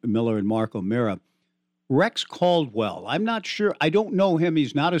Johnny Miller and Mark O'Meara. Rex Caldwell, I'm not sure. I don't know him.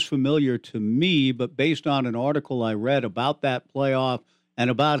 He's not as familiar to me, but based on an article I read about that playoff and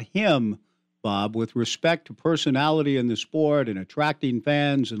about him, Bob, with respect to personality in the sport and attracting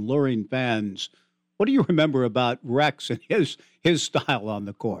fans and luring fans, what do you remember about Rex and his style on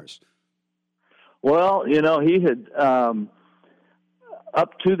the course? Well, he had,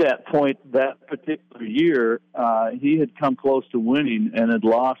 up to that point, that particular year, he had come close to winning and had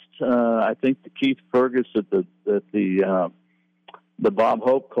lost, I think, to Keith Fergus at the Bob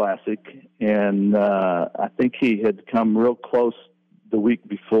Hope Classic, and I think he had come real close the week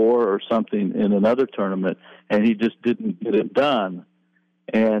before or something in another tournament, and he just didn't get it done.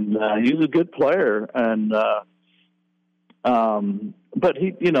 And he was a good player, and but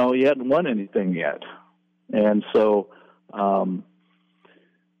he hadn't won anything yet, and so.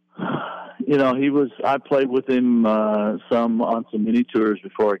 I played with him some on some mini tours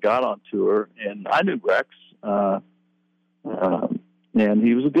before I got on tour, and I knew Rex, and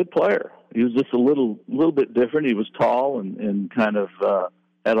he was a good player. He was just a little bit different. He was tall and kind of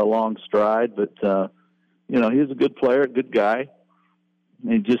had a long stride, but he was a good player, a good guy.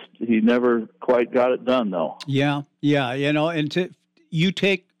 He never quite got it done, though. Yeah, and you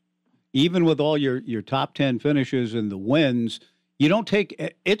take, even with all your top 10 finishes and the wins, you don't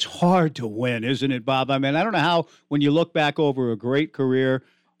take – it's hard to win, isn't it, Bob? I mean, I don't know how, when you look back over a great career,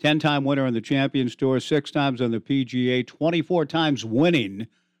 10-time winner on the Champions Tour, 6 times on the PGA, 24 times winning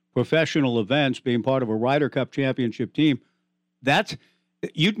professional events, being part of a Ryder Cup championship team,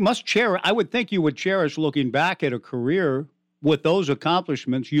 you must cherish – I would think you would cherish looking back at a career with those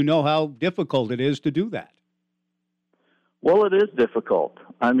accomplishments. You know how difficult it is to do that. Well, it is difficult.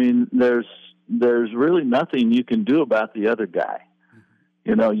 I mean, there's really nothing you can do about the other guy.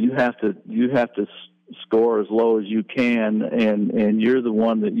 You have to score as low as you can, and you're the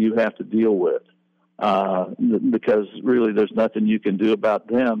one that you have to deal with, because really there's nothing you can do about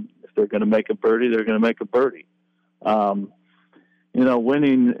them. If they're going to make a birdie, they're going to make a birdie.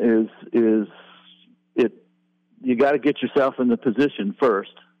 Winning is it. You got to get yourself in the position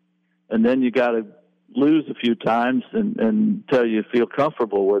first, and then you got to lose a few times until you feel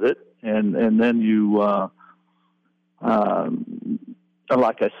comfortable with it, and then you.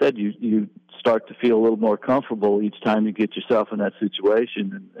 Like I said, you start to feel a little more comfortable each time you get yourself in that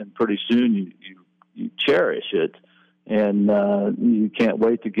situation, and pretty soon you cherish it, and you can't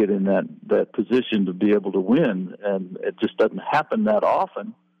wait to get in that position to be able to win. And it just doesn't happen that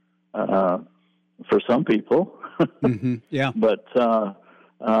often for some people. Mm-hmm. Yeah. But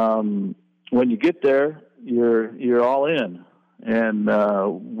when you get there, you're all in, and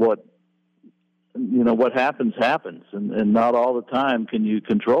what happens, and not all the time can you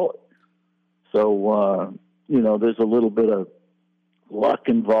control it. So, there's a little bit of luck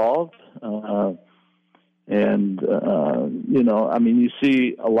involved. You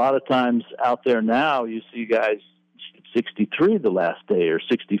see a lot of times out there now, you see guys 63 the last day, or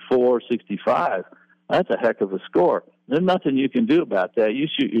 64, 65. That's a heck of a score. There's nothing you can do about that. You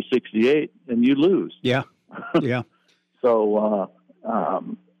shoot your 68 and you lose. Yeah. Yeah. So,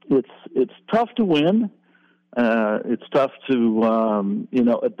 tough to win. It's tough to,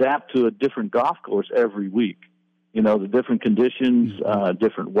 adapt to a different golf course every week. The different conditions,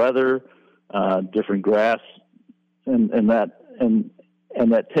 different weather, different grass, and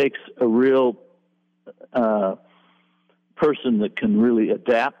that takes a real person that can really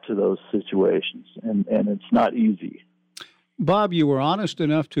adapt to those situations, and it's not easy. Bob, you were honest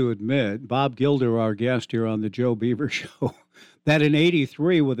enough to admit, Bob Gilder, our guest here on the Joe Beaver Show, that in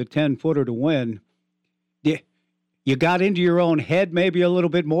 '83 with a 10-footer to win, you got into your own head maybe a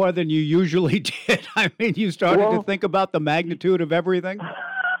little bit more than you usually did. I mean, you started to think about the magnitude of everything.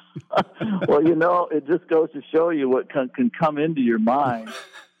 Well, it just goes to show you what can come into your mind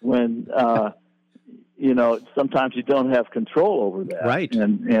when, sometimes you don't have control over that. Right.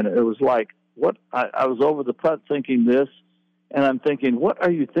 And it was like, I was over the putt thinking this, and I'm thinking, what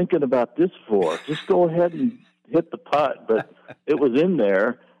are you thinking about this for? Just go ahead and hit the putt. But it was in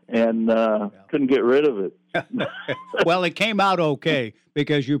there, and couldn't get rid of it. Well, it came out okay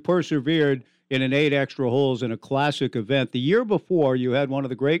because you persevered in an 8 extra holes in a classic event. The year before, you had one of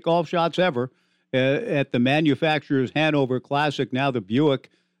the great golf shots ever at the Manufacturers Hanover Classic, now the Buick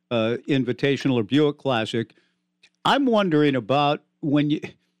Invitational or Buick Classic. I'm wondering about when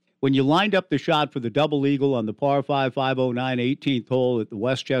you lined up the shot for the double eagle on the par 5, 509 18th hole at the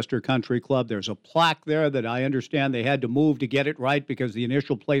Westchester Country Club. There's a plaque there that I understand they had to move to get it right because the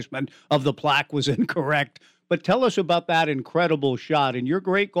initial placement of the plaque was incorrect. But tell us about that incredible shot. In your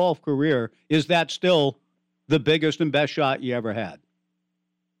great golf career, is that still the biggest and best shot you ever had?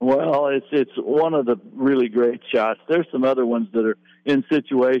 Well, it's one of the really great shots. There's some other ones that are in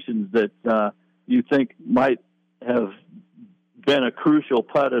situations that you think might have been a crucial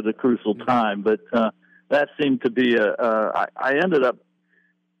putt at a crucial time, but that seemed to be I ended up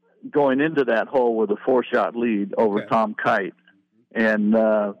going into that hole with a 4-shot lead over Tom Kite, and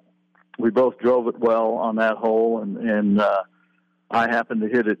we both drove it well on that hole, and I happened to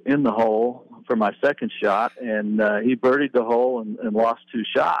hit it in the hole for my second shot, and he birdied the hole and lost 2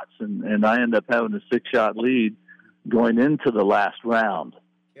 shots, and I ended up having a 6-shot lead going into the last round.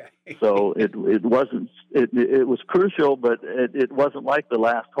 So it wasn't it was crucial, but it wasn't like the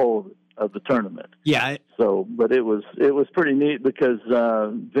last hole of the tournament. Yeah. So, but it was pretty neat because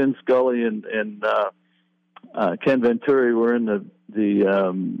Vin Scully and Ken Venturi were in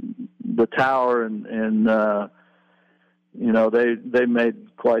the tower, and they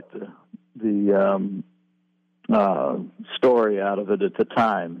made quite the story out of it at the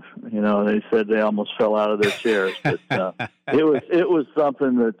time. They said they almost fell out of their chairs, but it was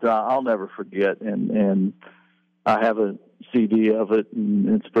something that I'll never forget, and I have a CD of it, and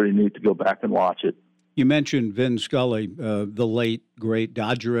it's pretty neat to go back and watch it. You mentioned Vin Scully, the late, great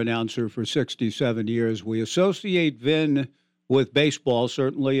Dodger announcer for 67 years. We associate Vin with baseball,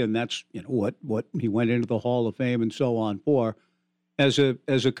 certainly, and that's what he went into the Hall of Fame and so on for. As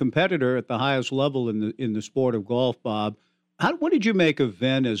a competitor at the highest level in the sport of golf, Bob, what did you make of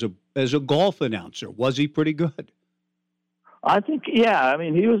Vin as a golf announcer? Was he pretty good? I think, yeah. I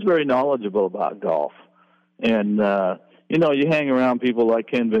mean, he was very knowledgeable about golf, and you hang around people like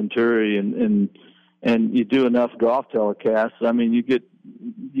Ken Venturi, and you do enough golf telecasts. I mean, you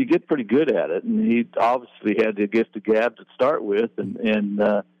get pretty good at it, and he obviously had the gift of gab to start with,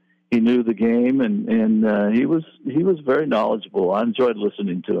 and he knew the game, and he was very knowledgeable. I enjoyed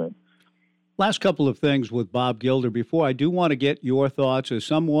listening to him. Last couple of things with Bob Gilder before I do want to get your thoughts as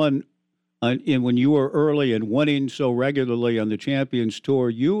someone when you were early and winning so regularly on the Champions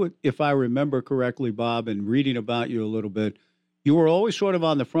Tour. You, if I remember correctly, Bob, and reading about you a little bit, you were always sort of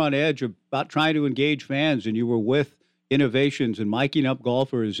on the front edge about trying to engage fans, and you were with innovations and miking up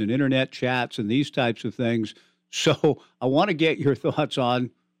golfers and internet chats and these types of things. So I want to get your thoughts on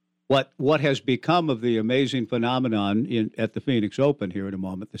what has become of the amazing phenomenon at the Phoenix Open here in a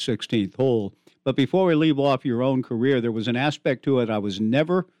moment, the 16th hole. But before we leave off your own career, there was an aspect to it I was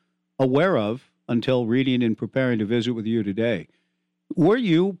never aware of until reading and preparing to visit with you today. Were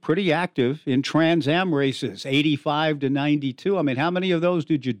you pretty active in Trans Am races, 85 to 92? I mean, how many of those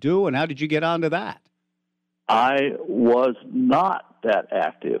did you do, and how did you get onto that? I was not that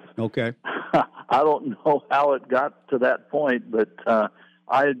active. Okay. I don't know how it got to that point, but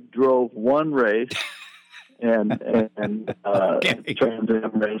I drove one race and Trans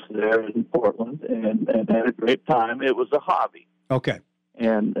Am race there in Portland, and had a great time. It was a hobby. Okay.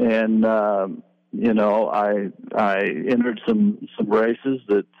 And I entered some races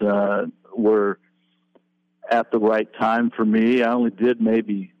that were at the right time for me. I only did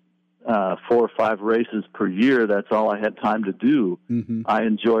maybe 4 or 5 races per year. That's all I had time to do. Mm-hmm. I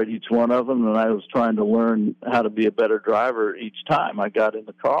enjoyed each one of them, and I was trying to learn how to be a better driver each time I got in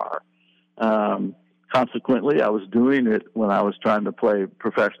the car. Consequently, I was doing it when I was trying to play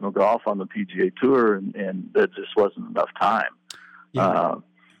professional golf on the PGA Tour, and there just wasn't enough time. Yeah.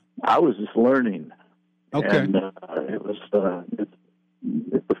 I was just learning. Okay. And it's a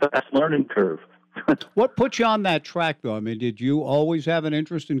fast learning curve. What put you on that track, though? I mean, did you always have an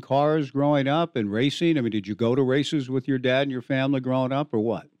interest in cars growing up and racing? I mean, did you go to races with your dad and your family growing up, or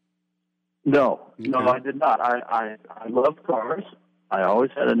what? No, Okay. no, I did not. I loved cars. I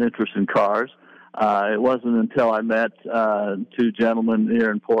always had an interest in cars. It wasn't until I met two gentlemen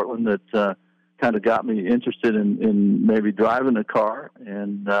here in Portland that kind of got me interested in maybe driving a car.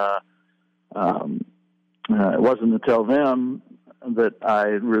 And it wasn't until then that I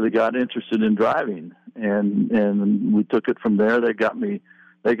really got interested in driving. And we took it from there. They got me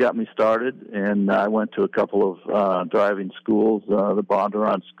started, and I went to a couple of driving schools, the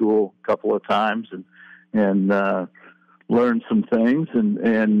Bondurant School, a couple of times, and learned some things,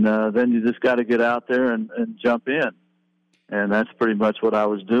 and then you just got to get out there and jump in, and that's pretty much what I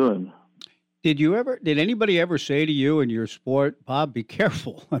was doing. Did anybody ever say to you in your sport, Bob, be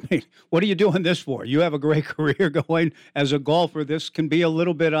careful? I mean, what are you doing this for? You have a great career going as a golfer. This can be a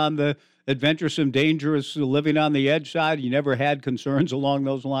little bit on the adventuresome, dangerous, living on the edge side. You never had concerns along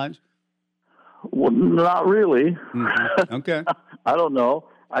those lines? Well, not really. Mm-hmm. Okay. I don't know.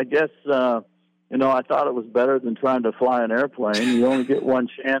 I guess, I thought it was better than trying to fly an airplane. You only get one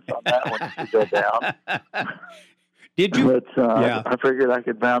chance on that one if you go down. Did you? But I figured I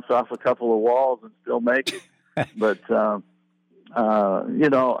could bounce off a couple of walls and still make it. But,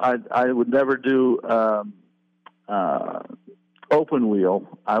 I would never do open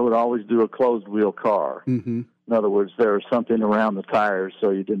wheel. I would always do a closed wheel car. Mm-hmm. In other words, there was something around the tires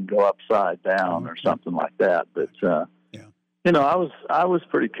so you didn't go upside down or something like that. But, I was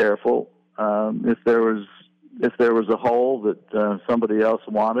pretty careful. If there was a hole that somebody else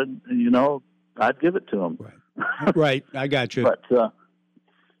wanted, I'd give it to them. Right. I got you. But,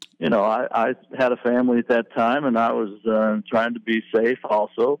 I had a family at that time, and I was trying to be safe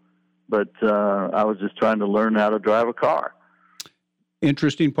also, but I was just trying to learn how to drive a car.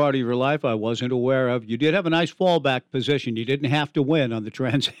 Interesting part of your life I wasn't aware of. You did have a nice fallback position. You didn't have to win on the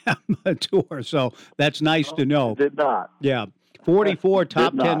Trans Am Tour, so that's nice to know. Did not. Yeah. 44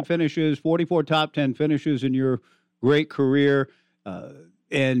 top 10 finishes in your great career.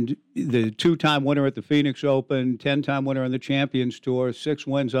 And the 2-time winner at the Phoenix Open, 10-time winner on the Champions Tour, 6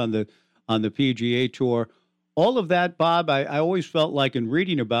 wins on the PGA Tour. All of that, Bob, I always felt like in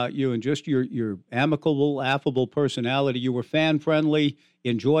reading about you and just your amicable, affable personality, you were fan-friendly,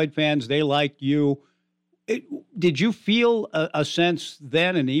 enjoyed fans, they liked you. Did you feel a sense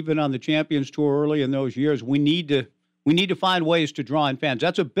then, and even on the Champions Tour early in those years, we need to find ways to draw in fans?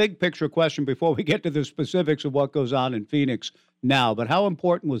 That's a big picture question before we get to the specifics of what goes on in Phoenix now. But how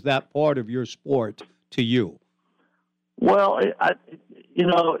important was that part of your sport to you? Well,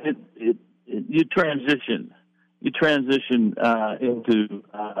 you transition. You transition into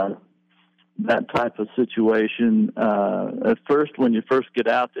that type of situation. At first, when you first get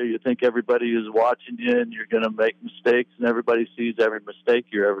out there, you think everybody is watching you and you're going to make mistakes, and everybody sees every mistake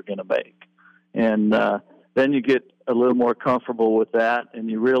you're ever going to make. And then you get a little more comfortable with that,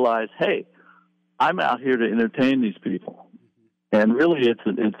 and you realize, hey, I'm out here to entertain these people. And really, it's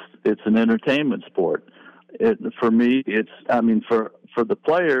an entertainment sport. For me, for the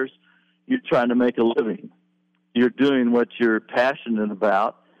players, you're trying to make a living. You're doing what you're passionate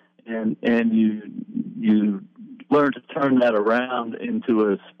about, and you learn to turn that around into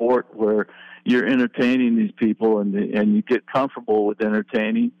a sport where you're entertaining these people, and you get comfortable with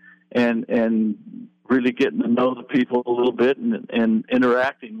entertaining, and really getting to know the people a little bit and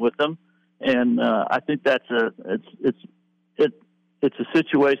interacting with them. And I think that's it's a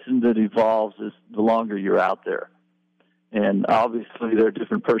situation that evolves as the longer you're out there. And obviously there are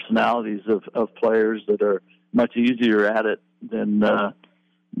different personalities of players that are much easier at it than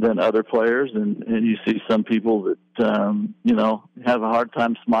other players. And you see some people that, have a hard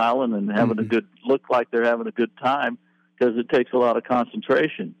time smiling and having look like they're having a good time, because it takes a lot of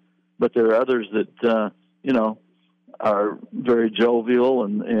concentration. But there are others that, are very jovial,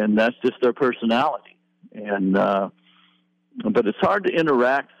 and that's just their personality. And, but it's hard to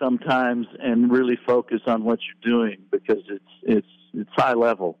interact sometimes and really focus on what you're doing, because it's high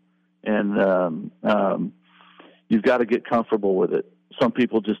level, and you've got to get comfortable with it. Some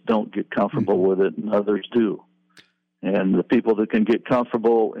people just don't get comfortable with it, and others do. And the people that can get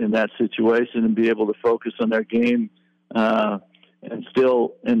comfortable in that situation and be able to focus on their game and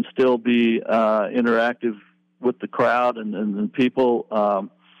still be interactive with the crowd and the people,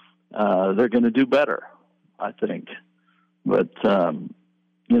 they're going to do better, I think. But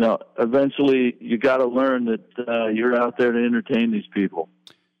eventually you got to learn that you're out there to entertain these people.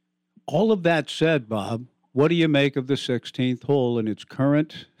 All of that said, Bob, what do you make of the 16th hole in its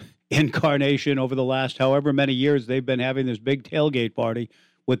current incarnation over the last however many years they've been having this big tailgate party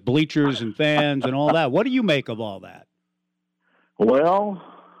with bleachers and fans and all that? What do you make of all that? Well,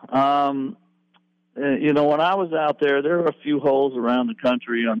 when I was out there were a few holes around the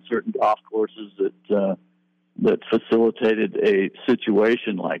country on certain golf courses that facilitated a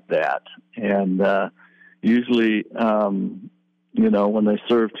situation like that. And usually, when they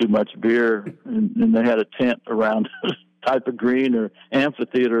served too much beer and they had a tent around type of green or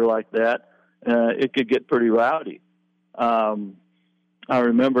amphitheater like that, it could get pretty rowdy. I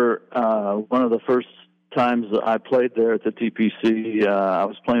remember one of the first times that I played there at the TPC, I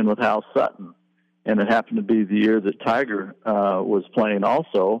was playing with Hal Sutton, and it happened to be the year that Tiger was playing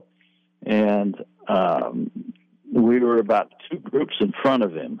also, and we were about two groups in front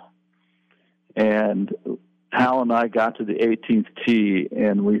of him, and Hal and I got to the 18th tee,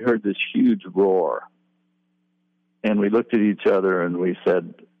 and we heard this huge roar. And we looked at each other, and I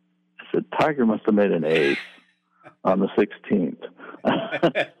said, Tiger must have made an ace on the 16th.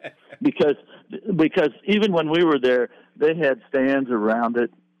 because even when we were there, they had stands around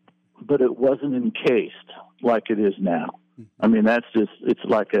it, but it wasn't encased like it is now. I mean, it's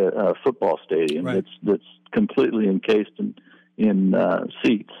like a football stadium. Right. That's completely encased in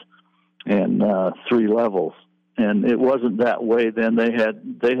seats and 3 levels. And it wasn't that way then. They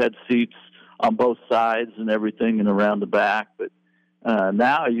had seats on both sides and everything and around the back. But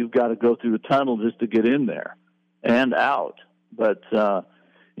now you've got to go through the tunnel just to get in there and out. But,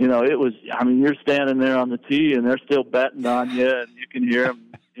 it was, you're standing there on the tee and they're still betting on you, and you can hear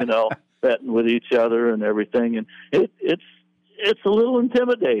them, betting with each other and everything. And it's a little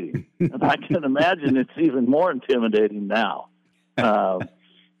intimidating. And I can imagine it's even more intimidating now.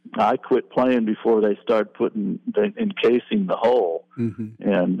 I quit playing before they started encasing the hole,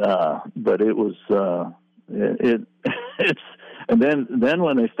 and but it was it's and then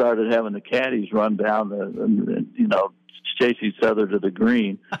when they started having the caddies run down chase each other to the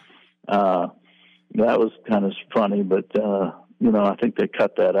green, that was kind of funny, but I think they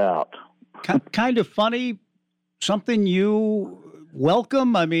cut that out. Kind of funny, something you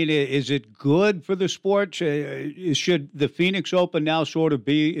welcome? I mean, is it good for the sport? Should the Phoenix Open now sort of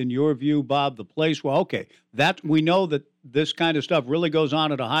be, in your view, Bob, the place where, okay, that we know that this kind of stuff really goes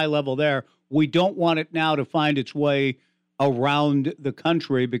on at a high level there. We don't want it now to find its way around the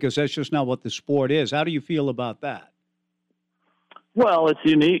country because that's just not what the sport is. How do you feel about that? Well, it's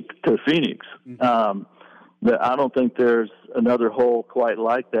unique to Phoenix. I don't think there's another hole quite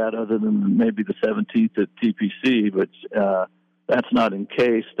like that other than maybe the 17th at TPC, but that's not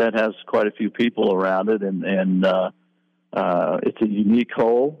encased. That has quite a few people around it, and it's a unique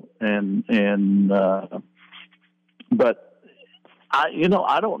hole. But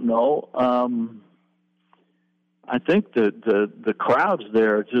I don't know. I think the crowds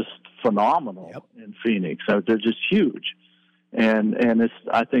there are just phenomenal in Phoenix. They're just huge, and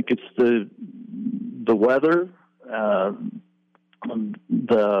I think it's the weather,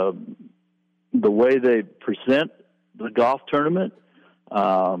 the way they present the golf tournament.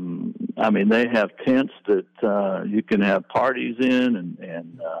 They have tents that you can have parties in,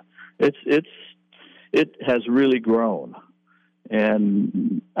 and it has really grown.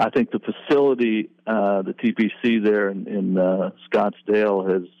 And I think the facility, the TPC there in Scottsdale,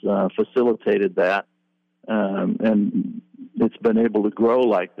 has facilitated that, and it's been able to grow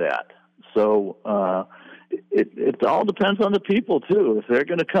like that. So it all depends on the people too. If they're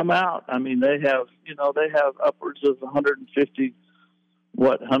going to come out, they have upwards of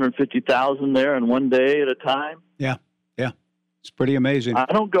 150,000 there in one day at a time. Yeah. It's pretty amazing. I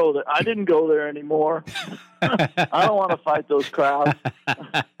don't go there. I didn't go there anymore. I don't want to fight those crowds.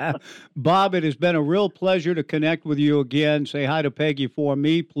 Bob, it has been a real pleasure to connect with you again. Say hi to Peggy for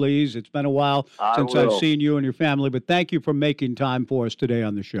me, please. It's been a while since I've seen you and your family, but thank you for making time for us today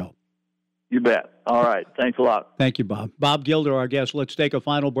on the show. You bet. All right. Thanks a lot. Thank you, Bob. Bob Gilder, our guest. Let's take a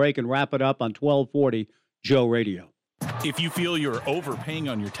final break and wrap it up on 1240 Joe Radio. If you feel you're overpaying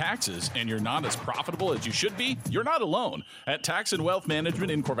on your taxes and you're not as profitable as you should be, you're not alone. At Tax and Wealth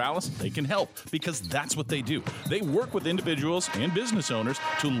Management in Corvallis, they can help because that's what they do. They work with individuals and business owners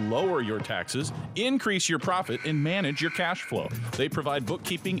to lower your taxes, increase your profit, and manage your cash flow. They provide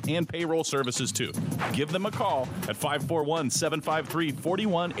bookkeeping and payroll services too. Give them a call at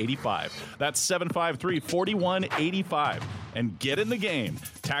 541-753-4185. That's 753-4185. And get in the game.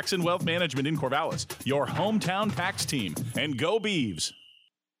 Tax and Wealth Management in Corvallis, your hometown tax team. And go Beavs.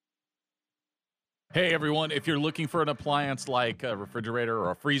 Hey everyone, if you're looking for an appliance like a refrigerator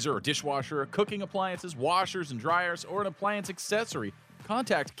or a freezer or dishwasher, cooking appliances, washers and dryers, or an appliance accessory,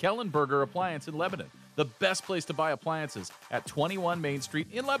 contact Kellenberger Appliance in Lebanon, the best place to buy appliances at 21 Main Street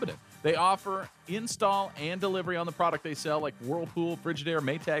in Lebanon. They offer install and delivery on the product they sell like Whirlpool, Frigidaire,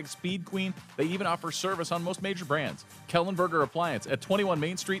 Maytag, Speed Queen. They even offer service on most major brands. Kellenberger Appliance at 21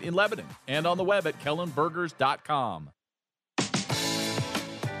 Main Street in Lebanon and on the web at kellenbergers.com.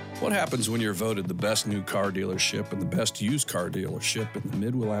 What happens when you're voted the best new car dealership and the best used car dealership in the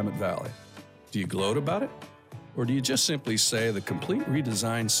Mid-Willamette Valley? Do you gloat about it? Or do you just simply say the complete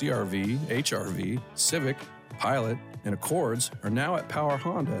redesigned CR-V, HR-V, Civic, Pilot, and Accords are now at Power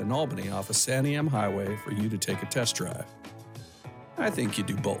Honda in Albany off of Santiam Highway for you to take a test drive? I think you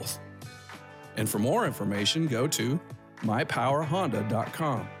do both. And for more information, go to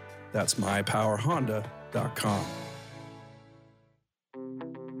mypowerhonda.com. That's mypowerhonda.com.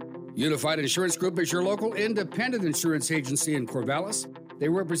 Unified Insurance Group is your local independent insurance agency in Corvallis. They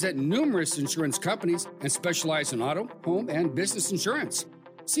represent numerous insurance companies and specialize in auto, home, and business insurance.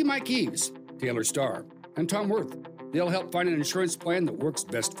 See Mike Eves, Taylor Starr, and Tom Worth. They'll help find an insurance plan that works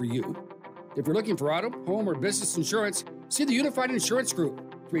best for you. If you're looking for auto, home, or business insurance, see the Unified Insurance Group,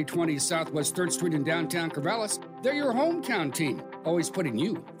 320 Southwest 3rd Street in downtown Corvallis. They're your hometown team, always putting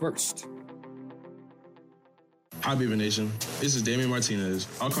you first. Hi, Beaver Nation. This is Damian Martinez,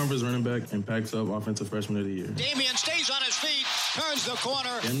 all-conference running back and Pac-12 Offensive Freshman of the Year. Damian stays on his feet, turns the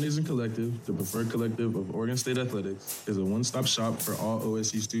corner. Damnation Collective, the preferred collective of Oregon State Athletics, is a one-stop shop for all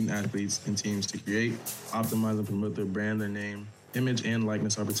OSU student-athletes and teams to create, optimize, and promote their brand, their name, image, and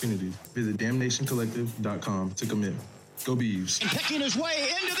likeness opportunities. Visit damnationcollective.com to commit. Go Beavs. And picking his way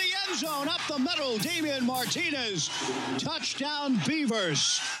into the end zone, up the middle, Damian Martinez. Touchdown,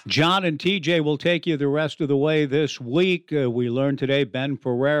 Beavers. John and TJ will take you the rest of the way this week. We learned today Ben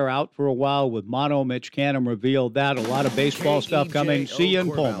Ferrer out for a while with mono. Mitch Canham revealed that. A lot of baseball stuff coming. See you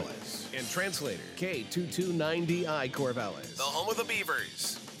in Pullman. And translator K229DI Corvallis. The home of the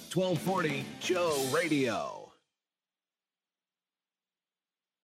Beavers. 1240 Joe Radio.